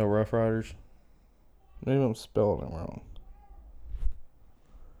 No Rough Riders? Maybe I'm spelling it wrong.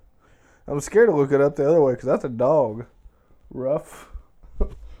 I'm scared to look it up the other way because that's a dog. Rough.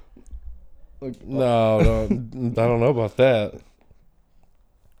 No, I don't know about that.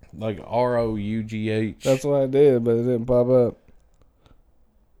 Like ROUGH. That's what I did, but it didn't pop up.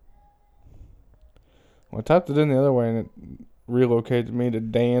 Well, I typed it in the other way and it relocated me to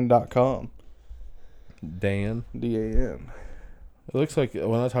Dan.com. Dan. Dan. It looks like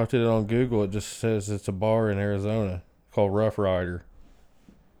when I talked to it on Google, it just says it's a bar in Arizona called Rough Rider.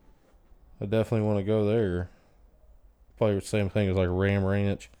 I definitely want to go there. Probably the same thing as like Ram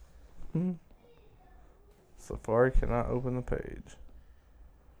Ranch. Safari cannot open the page.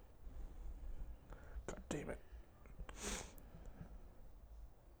 God damn it.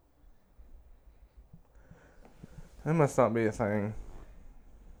 That must not be a thing.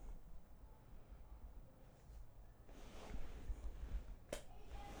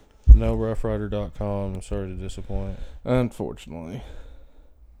 No roughrider.com. I'm sorry to disappoint. Unfortunately.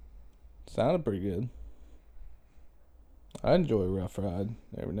 Sounded pretty good. I enjoy Rough Ride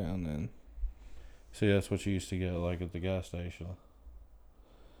every now and then. See, that's what you used to get like at the gas station.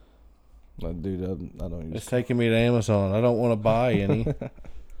 Like, dude, I don't use It's taking me to Amazon. I don't want to buy any.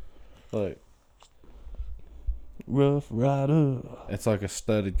 Look. Rough Rider. It's like a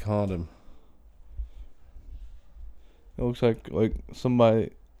studded condom. It looks like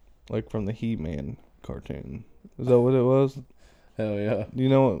somebody like from the He-Man cartoon. Is that what it was? Hell yeah. Do you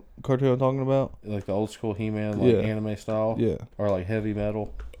know what cartoon I'm talking about? Like the old school He-Man, like anime style? Yeah. Or like heavy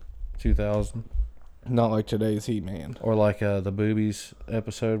metal, 2000. Not like today's He-Man. Or like the Boobies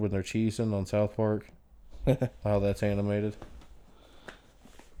episode when they're cheesing on South Park. How that's animated.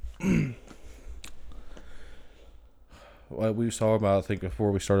 Well, we was talking about, I think,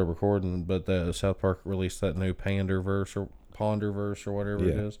 before we started recording, but the South Park released that new Panderverse or Ponderverse or whatever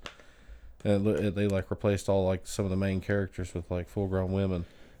it is. And they like replaced all like some of the main characters with like full grown women.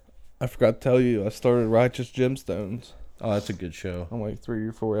 I forgot to tell you, I started Righteous Gemstones. Oh, that's a good show. I'm like 3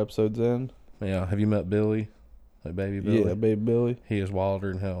 or 4 episodes in. Yeah, have you met Billy? Like Baby Billy? Yeah, Baby Billy. He is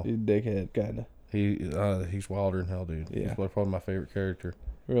wilder than hell. He's a dickhead, kinda. He's wilder than hell, dude. Yeah. He's probably my favorite character.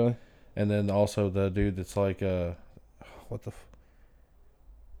 Really? And then also the dude that's like what the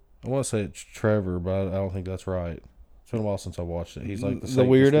I want to say it's Trevor, but I don't think that's right. It's been a while since I watched it. He's like the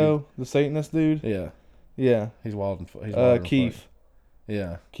weirdo, the Satanist dude. Yeah, yeah. He's wild and he's Keith.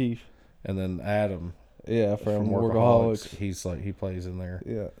 Yeah, Keith. And then Adam. Yeah, from Workaholics. He's like he plays in there.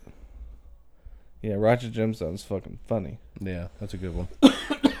 Yeah. Yeah, Righteous Gemstone's fucking funny. Yeah, that's a good one.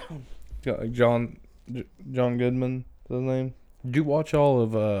 Got like John Goodman, is his name. Did you watch all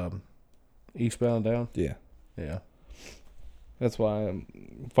of Eastbound and Down? Yeah. Yeah. That's why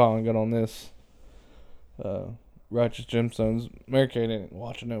I'm finally got on this. Righteous Gemstones. Mary Kate ain't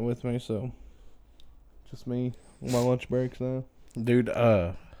watching it with me, so just me on my lunch breaks now. Dude,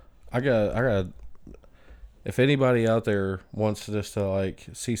 I got. If anybody out there wants just to like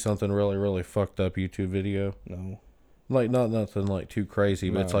see something really, really fucked up YouTube video, no, like not nothing like too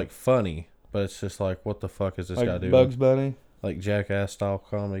crazy, but it's like funny. But it's just like, what the fuck is this like guy doing? Bugs Bunny, like Jackass style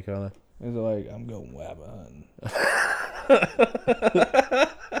comedy, kind of. Is it like I'm going wabbit hunting?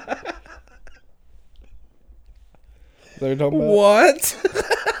 They're talking about What?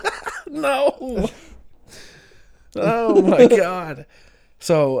 No. Oh my god.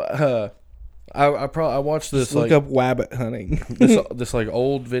 So I watched this. Just look up wabbit hunting. this like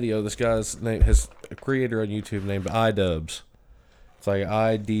old video. This guy's name, his creator on YouTube named iDubbbz. It's like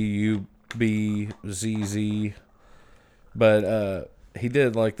IDUBZZ. But he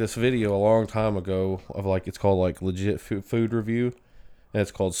did like this video a long time ago of like, it's called like legit food review, and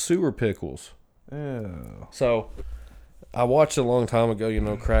it's called Sewer Pickles. Oh. So I watched it a long time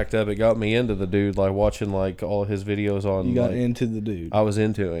ago, cracked up. It got me into the dude, like watching like all his videos on. You got like, into the dude. I was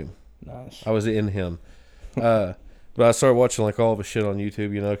into him. Nice. I was in him. But I started watching like all of his shit on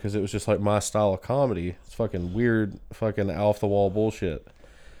YouTube, because it was just like my style of comedy. It's fucking weird, fucking off the wall bullshit.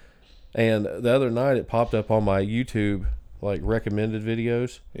 And the other night it popped up on my YouTube like recommended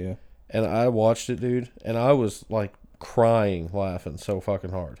videos. Yeah. And I watched it, dude, and I was like crying, laughing so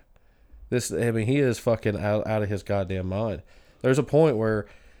fucking hard. He is fucking out of his goddamn mind. There's a point where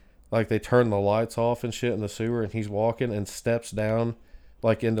like they turn the lights off and shit in the sewer, and he's walking and steps down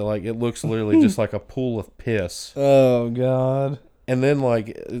like into like, it looks literally just like a pool of piss. Oh god. And then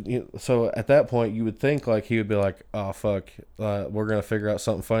like, so at that point you would think like he would be like, oh fuck, we're gonna figure out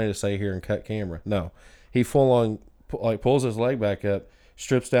something funny to say here and cut camera. No, he full on like pulls his leg back up,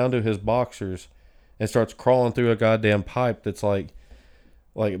 strips down to his boxers, and starts crawling through a goddamn pipe that's like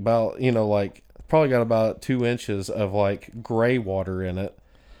about, like probably got about 2 inches of like gray water in it.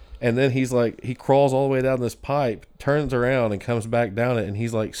 And then he's like, he crawls all the way down this pipe, turns around and comes back down it, and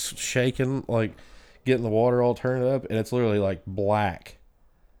he's like shaking, like getting the water all turned up, and it's literally like black.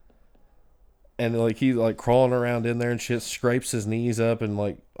 And like he's like crawling around in there and shit, scrapes his knees up and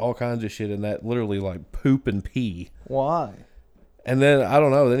like all kinds of shit, and that literally like poop and pee. Why? And then I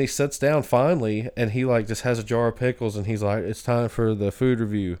don't know, then he sits down finally, and he like just has a jar of pickles, and he's like, it's time for the food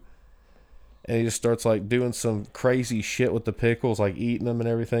review. and he just starts like doing some crazy shit with the pickles, like eating them and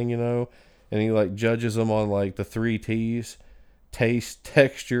everything, you know. And he like judges them on like the 3 T's: taste,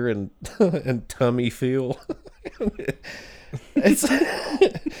 texture, and and tummy feel.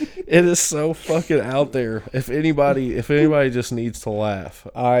 It is so fucking out there. If anybody just needs to laugh,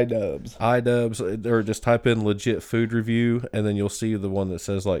 iDubbbz, or just type in legit food review, and then you'll see the one that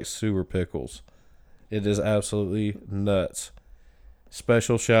says like sewer pickles. It is absolutely nuts.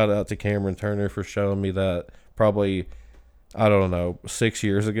 Special shout out to Cameron Turner for showing me that probably, I don't know, 6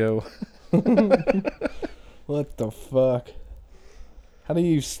 years ago. What the fuck? How do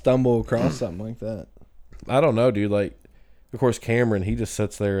you stumble across something like that? I don't know, dude. Like, of course, Cameron, he just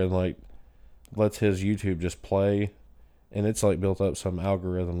sits there and like lets his YouTube just play, and it's like built up some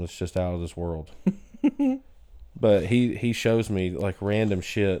algorithm that's just out of this world. But he shows me like random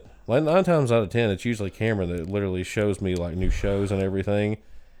shit. Like 9 times out of 10, it's usually Cameron that literally shows me like new shows and everything,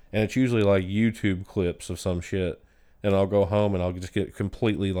 and it's usually like YouTube clips of some shit. And I'll go home and I'll just get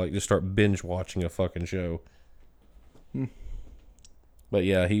completely like just start binge watching a fucking show. But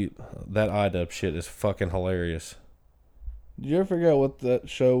yeah, that iDub shit is fucking hilarious. Did you ever figure out what that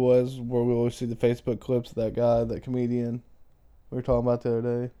show was where we always see the Facebook clips of that guy, that comedian we were talking about the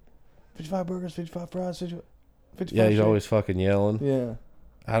other day? 55 burgers, 55 fries, 55 Yeah, he's shakes. always fucking yelling. Yeah.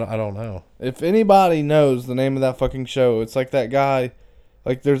 I don't know. If anybody knows the name of that fucking show, it's like that guy,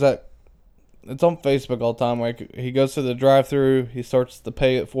 like there's that, it's on Facebook all the time. Like he goes to the drive-thru, he starts the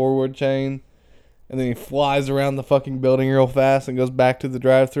pay it forward chain, and then he flies around the fucking building real fast and goes back to the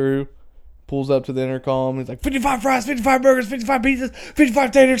drive-thru, pulls up to the intercom, and he's like 55 fries, 55 burgers, 55 pizzas,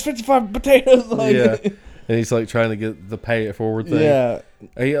 55 taters, 55 potatoes. Like, yeah, and he's like trying to get the pay it forward thing. Yeah,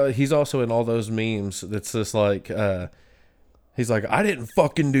 he's also in all those memes. That's just like he's like, I didn't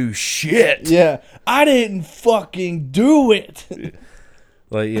fucking do shit. yeah. I didn't fucking do it.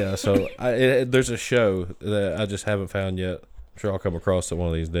 Like, yeah, so there's a show that I just haven't found yet. I'm sure I'll come across it one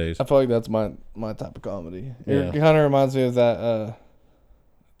of these days. I feel like that's my type of comedy. It Yeah. kind of reminds me of that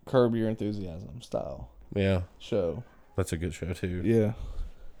Curb Your Enthusiasm style Yeah, show. that's a good show too. Yeah,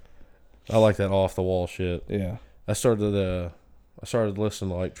 I like that off the wall shit. yeah. I started listening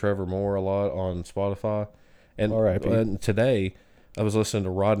to like Trevor Moore a lot on Spotify, and, R.I.P. and today I was listening to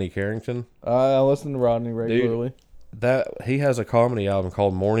Rodney Carrington. I listen to Rodney regularly. That he has a comedy album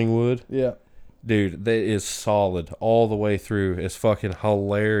called Morningwood. Yeah. Dude, that is solid all the way through. It's fucking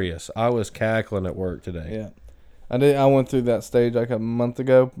hilarious. I was cackling at work today. Yeah. I went through that stage like a month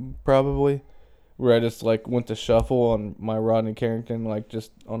ago, probably, where I just like went to shuffle on my Rodney Carrington, like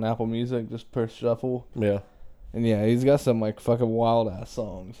just on Apple Music, just push shuffle. Yeah. And yeah, he's got some like fucking wild ass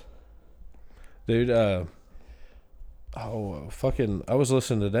songs. Dude, I was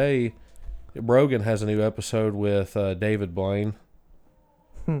listening today. Rogan has a new episode with David Blaine.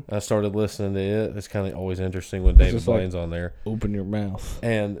 I started listening to it. It's kind of always interesting when David just like- Blaine's on there. Open your mouth.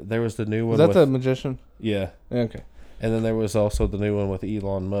 And there was the new one Is that with the magician? yeah. Okay. And then there was also the new one with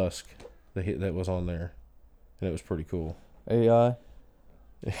Elon Musk that was on there, and it was pretty cool. AI.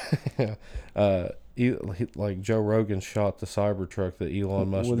 Like Joe Rogan shot the Cybertruck that Elon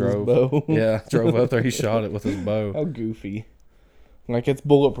Musk With his drove. bow. Yeah, drove up there. He shot it with his bow. How goofy. Like it's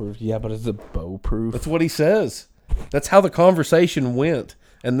bulletproof. Yeah, but is it bow proof? That's what he says. That's how the conversation went.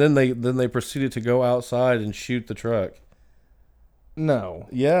 And then they proceeded to go outside and shoot the truck. No.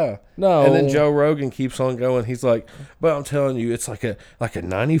 Yeah. No. And then Joe Rogan keeps on going. He's like, "But I'm telling you, it's like a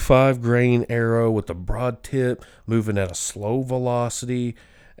 95 grain arrow with a broad tip, moving at a slow velocity."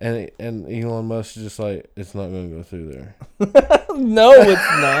 And Elon Musk is just like, "It's not going to go through there." No,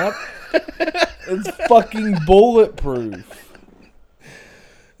 it's not. It's fucking bulletproof.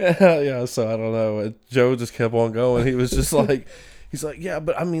 Yeah, so I don't know. Joe just kept on going. He was just like, he's like, "Yeah,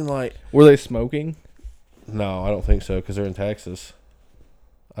 but I mean, like." Were they smoking? No, I don't think so, because they're in Texas.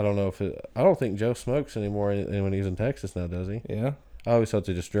 I don't know if it. I don't think Joe smokes anymore when he's in Texas now, does he? Yeah. I always thought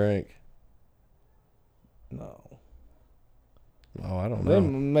they just drank. No. Oh, I don't They, know.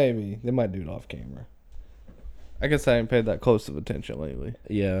 maybe. They might do it off camera. I guess I haven't paid that close of attention lately.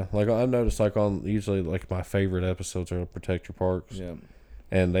 Yeah, like I've noticed, like on usually like my favorite episodes are Protect Your Parks, Yeah.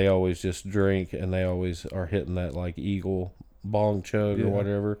 and they always just drink, and they always are hitting that like Eagle bong chug or Yeah.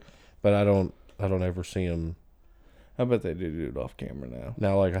 whatever. But I don't ever see them. I bet they do it off camera now.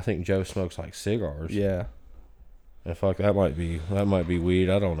 Now, like I think Joe smokes like cigars. Yeah. And fuck, that might be weed.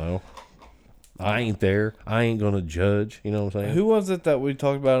 I don't know. I ain't there. I ain't gonna judge. You know what I'm saying? Who was it that we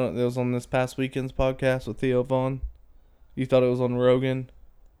talked about that was on this past weekend's podcast with Theo Vaughn? You thought it was on Rogan,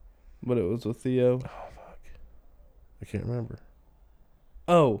 but it was with Theo. Oh fuck, I can't remember.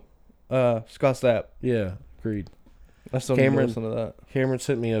 Oh, Scott Stapp. Yeah, agreed. I still need to listen to that. Cameron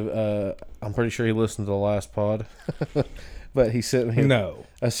sent me I'm pretty sure he listened to the last pod, but he sent me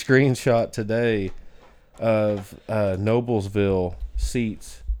a screenshot today of Noblesville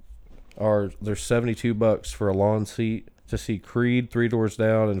seats. They're $72 for a lawn seat to see Creed, Three Doors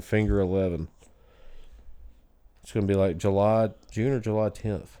Down, and Finger 11. It's gonna be like June or July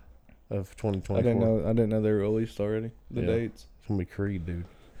 10th of 2024. I didn't know they were released already. The dates. It's gonna be Creed, dude.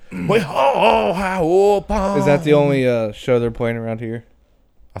 Is that the only show they're playing around here?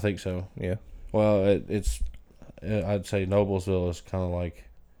 I think so. Yeah. Well, I'd say Noblesville is kind of like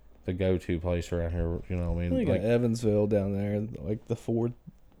the go-to place around here. You know what I mean? You got Evansville down there, like the Ford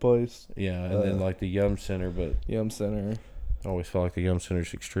place. Yeah, and then like the Yum Center, but Yum Center. I always feel like the Yum Center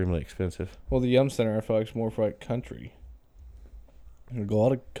is extremely expensive. Well, the Yum Center, I feel like, is more for like country. A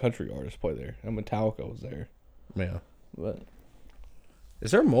lot of country artists play there, and Metallica was there. Yeah. But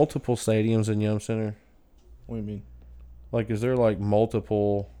is there multiple stadiums in Yum Center? what do you mean? Like, is there like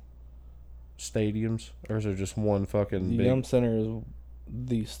multiple stadiums, or is there just one fucking The big? Yum Center is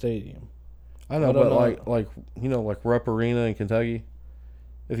the stadium. I know, I don't but know. like you know, like Rupp Arena in Kentucky.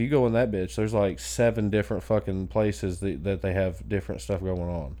 If you go in that bitch, there's like 7 different fucking places that they have different stuff going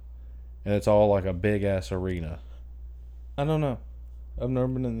on, and it's all like a big ass arena. I don't know. I've never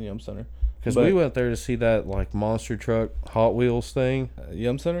been in the Yum Center. Because we went there to see that like monster truck Hot Wheels thing.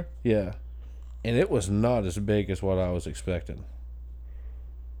 Yum Center? Yeah, and it was not as big as what I was expecting.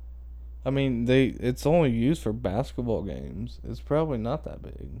 I mean, it's only used for basketball games. It's probably not that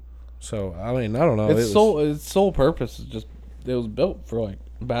big. So I mean, I don't know. Its sole purpose is just it was built for like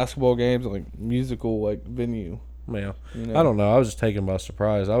basketball games, like musical like venue. Yeah, You know? I don't know. I was just taken by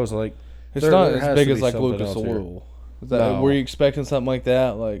surprise. I was like, It's there not has as big to as be like something Lucas else here. Oil. Is that, No. Were you expecting something like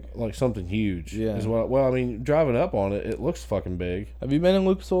that? Like something huge. Yeah. Is what, well, I mean, driving up on it, it looks fucking big. Have you been in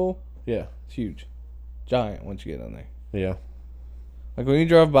Lucas Oil? Yeah. It's huge, giant. Once you get in there, Yeah. like when you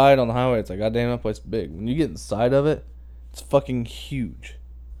drive by it on the highway, it's like goddamn, that place is big. When you get inside of it, it's fucking huge.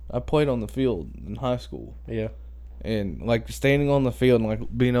 I played on the field in high school. Yeah. And, like, standing on the field and,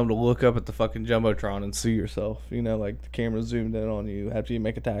 like, being able to look up at the fucking Jumbotron and see yourself. You know, like, the camera zoomed in on you after you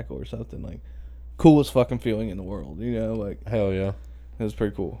make a tackle or something. Like, coolest fucking feeling in the world, you know? Like, Hell yeah. it was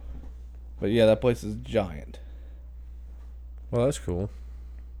pretty cool. But, yeah, that place is giant. Well, that's cool.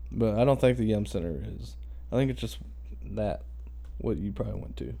 But I don't think the Yum Center is. I think it's just that, what you probably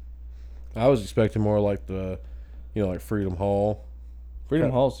went to. I was expecting more like the, you know, like Freedom Hall. Freedom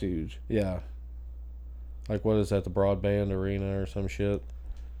Hall's huge. Yeah. Like, what is that, the Broadband Arena or some shit?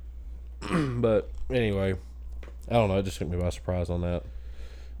 But, anyway, I don't know. It just took me by surprise on that.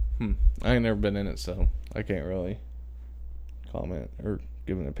 I ain't never been in it, so I can't really comment or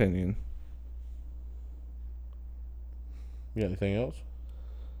give an opinion. You got anything else?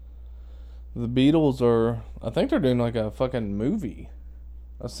 The Beatles I think they're doing like a fucking movie.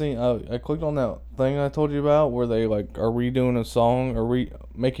 I clicked on that thing I told you about where they like are redoing a song or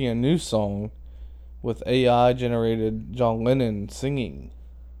making a new song with AI generated John Lennon singing.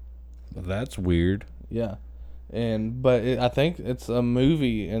 That's weird. Yeah. But I think it's a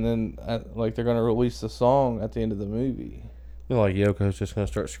movie, and then like they're gonna release the song at the end of the movie. You know, like Yoko's just gonna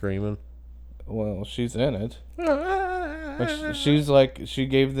start screaming. Well, she's in it. Like, she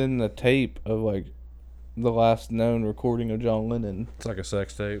gave them the tape of like the last known recording of John Lennon. It's like a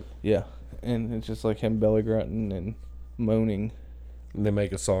sex tape. Yeah, and it's just like him belly grunting and moaning. And they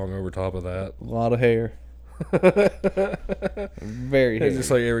make a song over top of that. A lot of hair. Very hairy. It's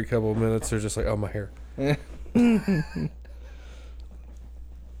just like every couple of minutes, they're just like, oh, my hair.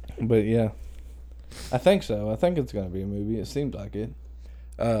 But yeah, I think so. I think it's gonna be a movie. It seems like it.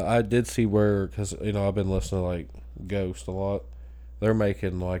 I did see where, because, you know, I've been listening to, like, Ghost a lot. They're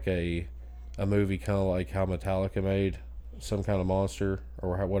making, like, a movie kind of like how Metallica made Some Kind of Monster,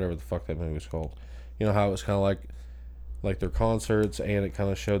 or whatever the fuck that movie was called. You know how it was kind of like their concerts, and it kind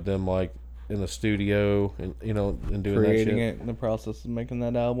of showed them, like, in the studio, and, you know, and doing Creating that shit. it in the process of making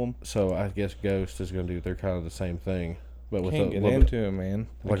that album. So I guess Ghost is going to do, they're kind of the same thing. But with Can't a get little into bit, it, man.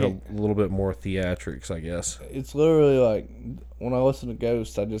 like a little bit more theatrics, I guess. It's literally like when I listen to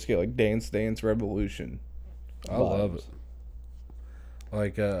Ghost, I just get like Dance Dance Revolution. I love it.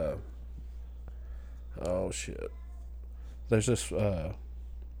 Like, oh shit. There's this, that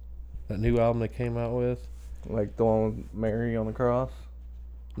new album they came out with. Like the one with Mary on the cross.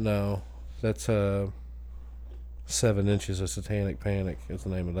 No, that's 7 Inches of Satanic Panic is the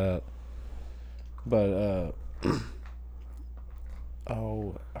name of that. But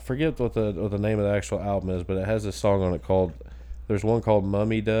oh, I forget what the name of the actual album is, but it has this song on it called. There's one called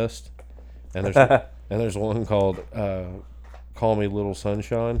Mummy Dust, and there's one called Call Me Little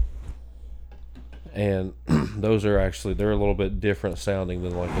Sunshine. And those are actually, they're a little bit different sounding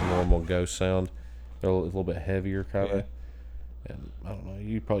than like a normal Ghost sound. They're a little bit heavier kind of. Yeah. And I don't know,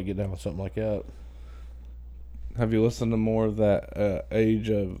 you'd probably get down with something like that. Have you listened to more of that Age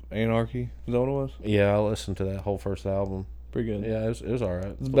of Anarchy? Is that what it was? Yeah, I listened to that whole first album. Pretty good. Yeah, it was all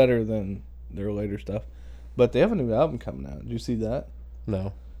right. It's better than their later stuff. But they have a new album coming out. Did you see that?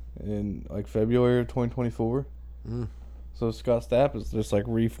 No. In like February of 2024. Mm. So Scott Stapp is just like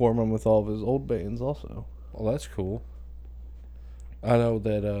reforming with all of his old bands also. Well, that's cool. I know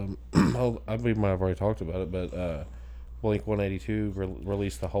that, I believe I might have already talked about it, but Blink 182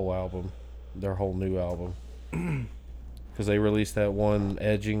 released the whole album, their whole new album. Because they released that one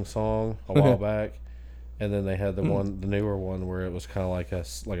Edging song a while back, and then they had the newer one where it was kind of like a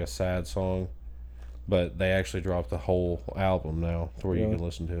sad song, but they actually dropped the whole album now to where you can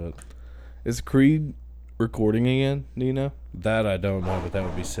listen to it. Is Creed recording again? Do you know? That I don't know, but that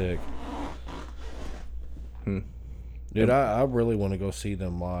would be sick. Dude, I really want to go see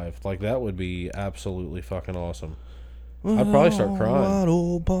them live. Like, that would be absolutely fucking awesome. I'd probably start crying.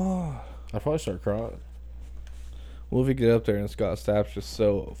 I'd probably start crying. Well, if you get up there and Scott Stapp's just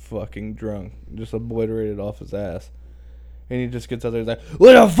so fucking drunk, just obliterated off his ass, and he just gets up there and like,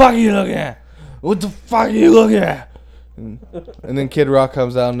 "What the fuck are you looking at? What the fuck are you looking at?" And then Kid Rock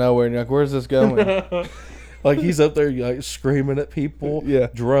comes out of nowhere, and you're like, "Where's this going?" Like, he's up there like screaming at people, Yeah.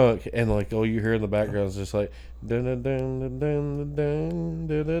 drunk, and like all you hear in the background is just like dun dun dun dun dun dun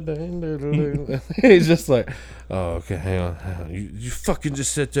dun dun dun dun. He's just like, "Oh, okay, hang on. You fucking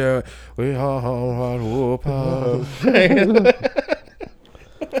just sit there." They do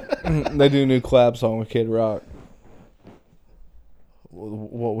a new collab song with Kid Rock.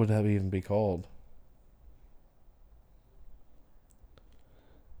 What would that even be called?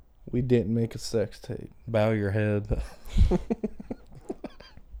 We didn't make a sex tape. Bow your head.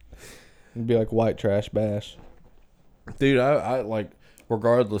 It'd be like White Trash Bash. Dude, I like,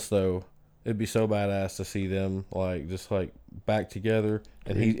 regardless though, it'd be so badass to see them like just like back together,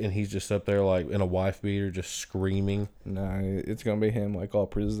 and he's just up there like in a wife beater just screaming. Nah, it's gonna be him like all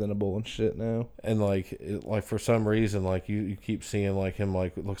presentable and shit now. And like like for some reason like you keep seeing like him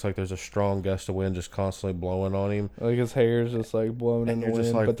like it looks like there's a strong gust of wind just constantly blowing on him. Like his hair's just like blowing in And the you're wind,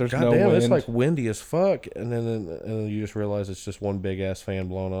 just like, but there's God no damn, wind. it's like windy as fuck. And then you just realize it's just one big ass fan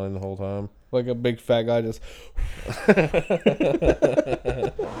blowing on him the whole time. Like a big fat guy just.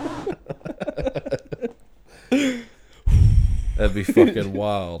 That'd be fucking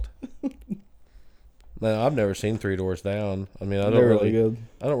wild. No, I've never seen Three Doors Down. I mean, I don't They're really good.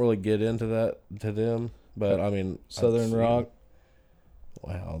 I don't really get into that to them, but I mean, Southern rock.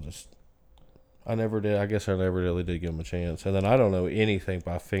 Wow, I never did. I guess I never really did give them a chance. And then I don't know anything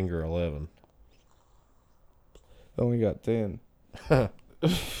by Finger 11. Only got 10. I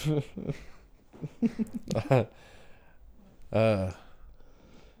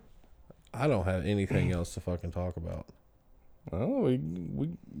don't have anything else to fucking talk about. Oh,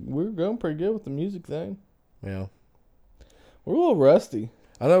 we're going pretty good with the music thing. Yeah, We're a little rusty,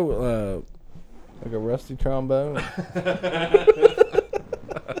 I know. like a rusty trombone.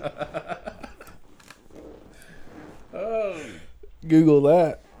 Google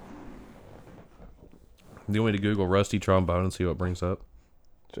that. Do you want me to Google rusty trombone and see what it brings up?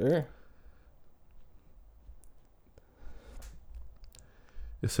 Sure.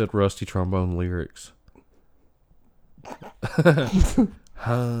 It said rusty trombone lyrics.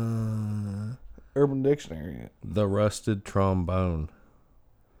 Urban Dictionary. The rusted trombone.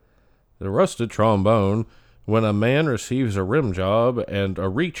 The rusted trombone, when a man receives a rim job and a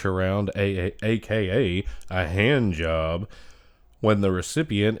reach around, aka a hand job, when the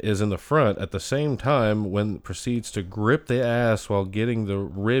recipient is in the front at the same time when proceeds to grip the ass while getting the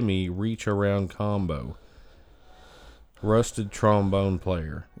rimmy reach around combo. Rusted trombone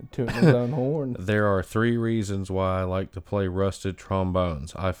player. Tooting his own horn. There are 3 reasons why I like to play rusted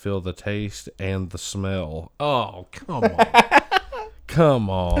trombones. I feel the taste and the smell. Oh, come on.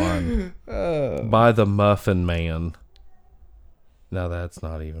 Come on. By the Muffin Man. Now that's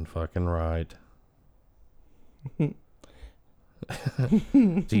not even fucking right. Do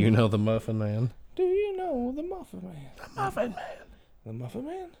you know the Muffin Man? Do you know the Muffin Man? The Muffin Man. The Muffin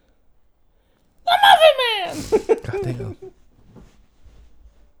Man? God damn.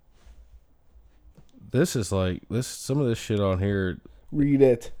 This is like some of this shit on here. Read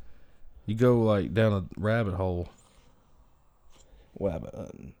it. You go like down a rabbit hole. Wabbit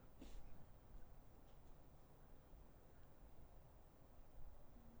hunting.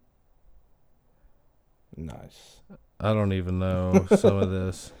 Nice. I don't even know some of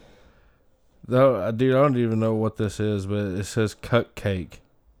this. Though, dude, I don't even know what this is, but it says cut cake.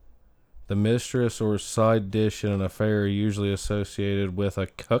 The mistress or side dish in an affair usually associated with a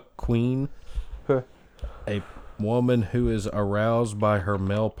cuck queen. A woman who is aroused by her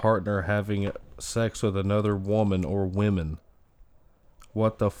male partner having sex with another woman or women.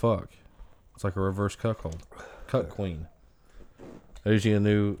 What the fuck? It's like a reverse cuckold. Cuck queen. There's you a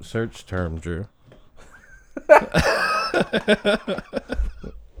new search term, Drew.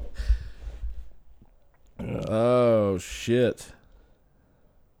 Oh, shit.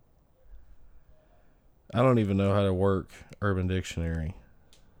 I don't even know how to work Urban Dictionary.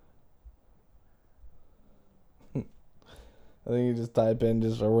 I think you just type in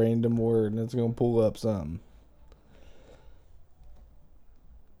just a random word and it's going to pull up something.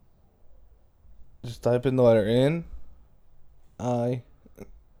 Just type in the letter N, I,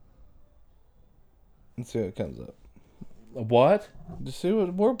 and see what comes up. What? Just see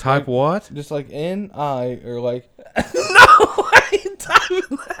what word. Type what? Just like N, I, or like. No, I ain't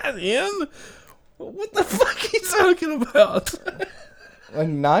typing that in. What the fuck are you talking about? Like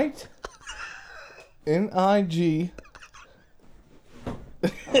night, NIG.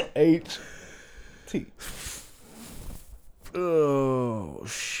 HT. Oh,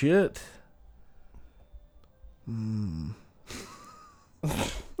 shit. NIG.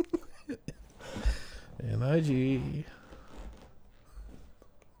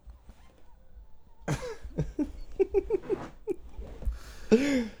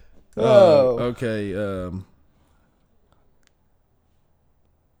 Okay.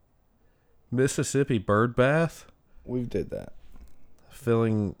 Mississippi bird bath. We did that.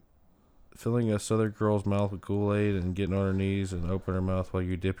 Filling a southern girl's mouth with Kool-Aid and getting on her knees and open her mouth while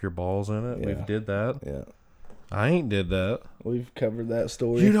you dip your balls in it. Yeah. We've did that. Yeah. I ain't did that. We've covered that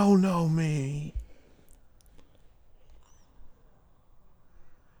story. You don't know me.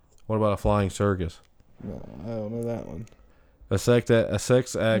 What about a flying circus? No, I don't know that one. A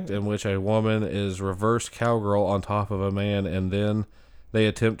sex act in which a woman is reverse cowgirl on top of a man and then they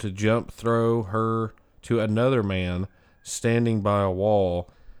attempt to jump throw her to another man standing by a wall.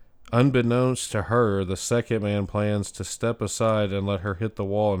 Unbeknownst to her, the second man plans to step aside and let her hit the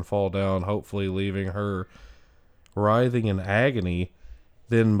wall and fall down, hopefully leaving her writhing in agony.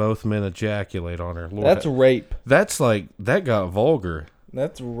 Then both men ejaculate on her. Lord, That's rape. That's like, that got vulgar.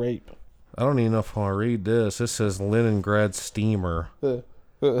 That's rape. I don't even know if I want to read this. This says Leningrad steamer.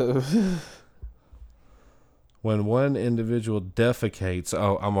 When one individual defecates...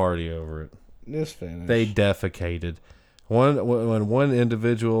 Oh, I'm already over it. Just finish. They defecated. When one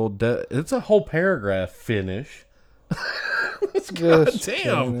individual... it's a whole paragraph. Finish. God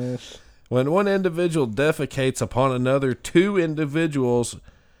damn. Finish. When one individual defecates upon another, two individuals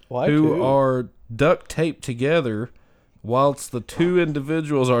Why who two? are duct taped together... whilst the two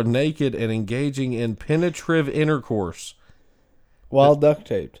individuals are naked and engaging in penetrative intercourse. While duct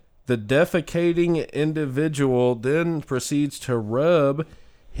taped. The defecating individual then proceeds to rub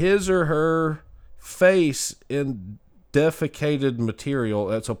his or her face in defecated material.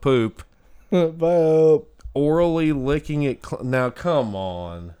 That's a poop. Orally licking it. Now, come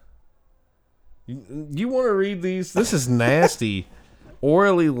on. You want to read these? This is nasty.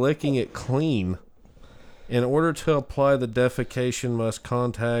 Orally licking it clean. In order to apply the defecation, must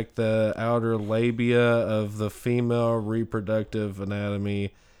contact the outer labia of the female reproductive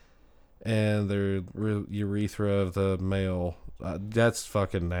anatomy and the urethra of the male. That's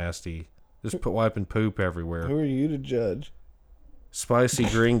fucking nasty. Just wiping poop everywhere. Who are you to judge? Spicy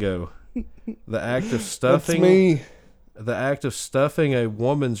Gringo. The act of stuffing. That's me. The act of stuffing a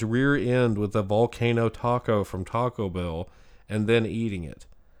woman's rear end with a volcano taco from Taco Bell and then eating it.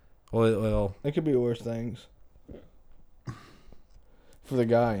 Well, It could be worse things. For the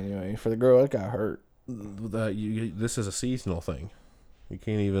guy, anyway. For the girl, that got hurt. This is a seasonal thing. You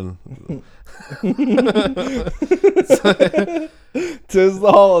can't even... Tis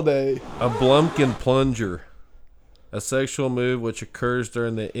the holiday. A Blumpkin plunger. A sexual move which occurs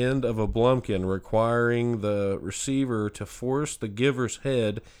during the end of a Blumpkin, requiring the receiver to force the giver's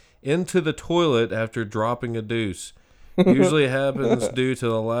head into the toilet after dropping a deuce. Usually happens due to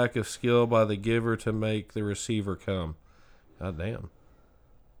the lack of skill by the giver to make the receiver come. God damn.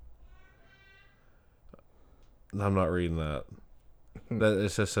 I'm not reading that. It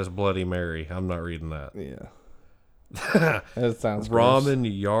just says Bloody Mary. I'm not reading that. Yeah. That sounds Ramen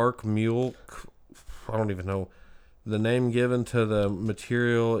Yark Mulk. I don't even know. The name given to the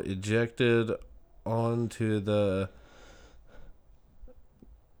material ejected onto the...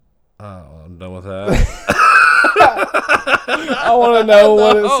 Oh, I'm done with that. I want to know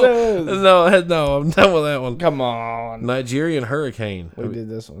what it says. No, I'm done with that one. Come on. Nigerian hurricane. We did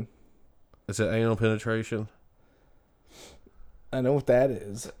this one. Is it anal penetration? I know what that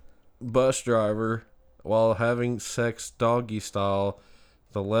is. bus driver, while having sex doggy style,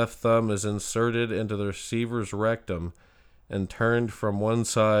 the left thumb is inserted into the receiver's rectum and turned from one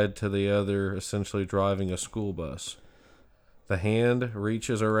side to the other, essentially driving a school bus. The hand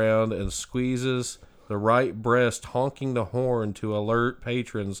reaches around and squeezes the right breast, honking the horn to alert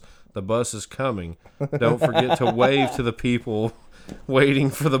patrons the bus is coming. Don't forget to wave to the people waiting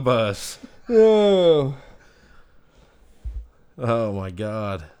for the bus. Oh. Oh my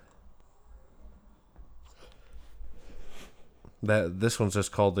God. This one's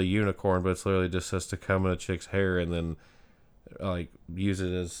just called the unicorn, but it's literally just says to come in a chick's hair and then use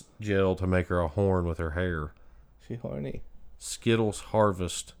it as gel to make her a horn with her hair. She horny. Skittles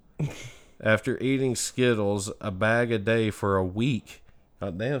harvest. After eating Skittles a bag a day for a week.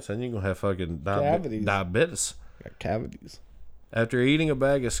 God damn, son, you're going to have fucking diabetes. Got cavities. After eating a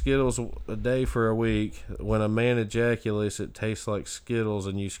bag of Skittles a day for a week, when a man ejaculates, it tastes like Skittles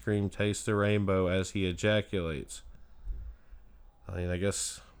and you scream, "Taste the rainbow," as he ejaculates. I mean, I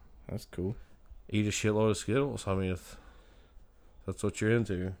guess... That's cool. Eat a shitload of Skittles. I mean, if that's what you're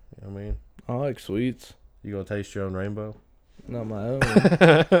into. You know what I mean? I like sweets. You gonna taste your own rainbow? Not my own.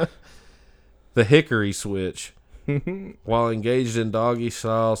 The hickory switch. While engaged in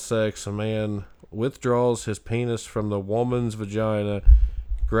doggy-style sex, a man withdraws his penis from the woman's vagina,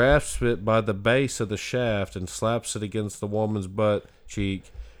 grasps it by the base of the shaft, and slaps it against the woman's butt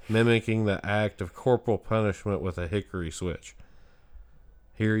cheek, mimicking the act of corporal punishment with a hickory switch.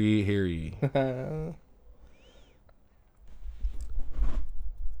 Hear ye, hear ye.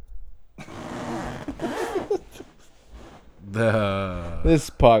 This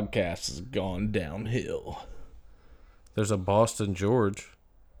podcast has gone downhill. There's a Boston George.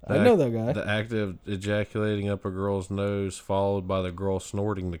 I know that guy. The act of ejaculating up a girl's nose, followed by the girl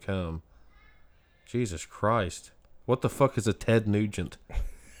snorting the cum. Jesus Christ. What the fuck is a Ted Nugent?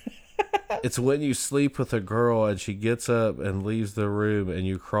 It's when you sleep with a girl and she gets up and leaves the room and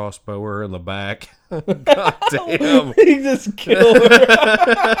you crossbow her in the back. God damn. He just killed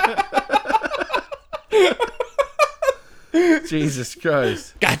her. Jesus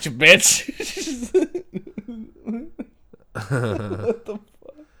Christ. Gotcha, bitch.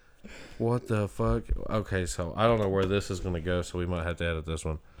 What the fuck? Okay, so I don't know where this is going to go, so we might have to edit this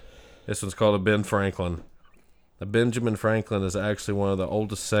one. This one's called a Ben Franklin. A Benjamin Franklin is actually one of the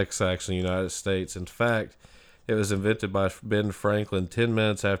oldest sex acts in the United States. In fact, it was invented by Ben Franklin 10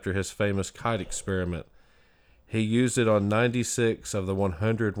 minutes after his famous kite experiment. He used it on 96 of the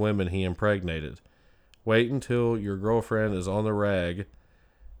 100 women he impregnated. Wait until your girlfriend is on the rag.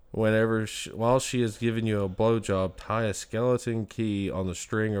 While she is giving you a blowjob, tie a skeleton key on the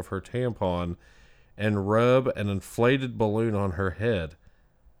string of her tampon and rub an inflated balloon on her head.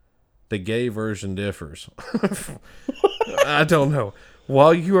 The gay version differs. I don't know.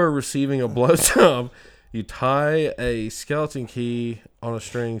 While you are receiving a blowjob, you tie a skeleton key on a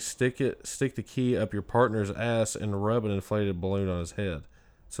string, stick the key up your partner's ass, and rub an inflated balloon on his head.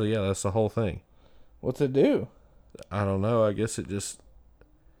 So yeah, that's the whole thing. What's it do? I don't know. I guess it's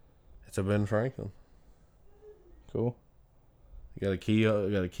a Ben Franklin. Cool. You got a key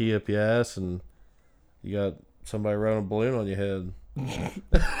up your ass, and you got somebody running a balloon on your head.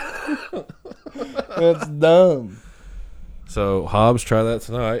 That's dumb. So Hobbs, try that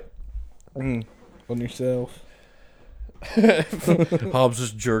tonight. On yourself. Hobbs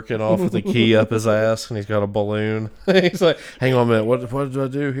is jerking off with the key up his ass, and he's got a balloon. He's like, "Hang on a minute, what did I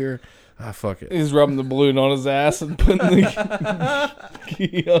do here? Ah, fuck it." He's rubbing the balloon on his ass and putting the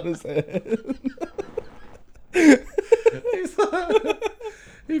key on his head.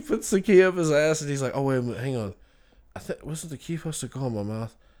 He puts the key up his ass, and he's like, "Oh wait a minute, hang on. Wasn't the key supposed to go in my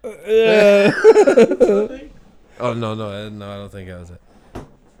mouth?" Yeah. Oh no, I don't think that was it.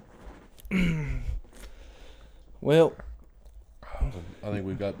 Well, I think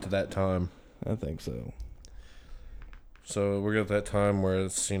we got to that time. I think so. So we're at that time where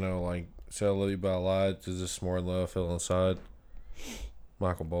it's, like, say I love you but I lied, is this more in love, feel inside?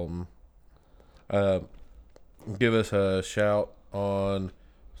 Michael Bolton. Give us a shout on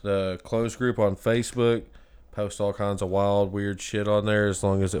the closed group on Facebook. Post all kinds of wild, weird shit on there, as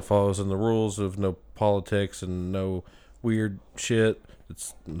long as it follows in the rules of no politics and no weird shit.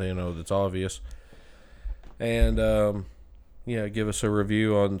 It's that's obvious. And give us a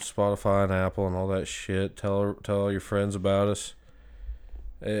review on Spotify and Apple and all that shit. Tell all your friends about us.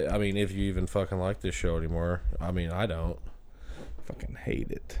 I mean, if you even fucking like this show anymore. I mean, I don't. Fucking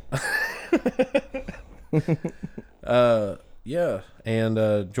hate it. Yeah,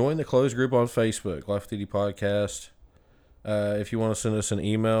 and join the closed group on Facebook, Life with ED Podcast. If you want to send us an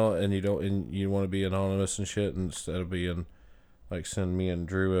email and you want to be anonymous and shit instead of being like send me and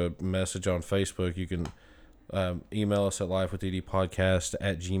Drew a message on Facebook, you can email us at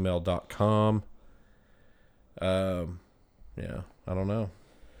lifewithedpodcast@gmail.com. Yeah, I don't know.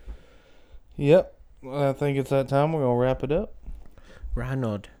 Yep. I think it's that time. We're going to wrap it up.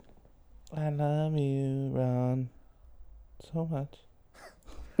 Ronald. I love you, Ron, so much.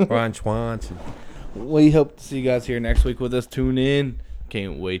 Ron Swanson. We hope to see you guys here next week with us. Tune in.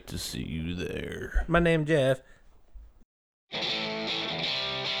 Can't wait to see you there. My name's Jeff.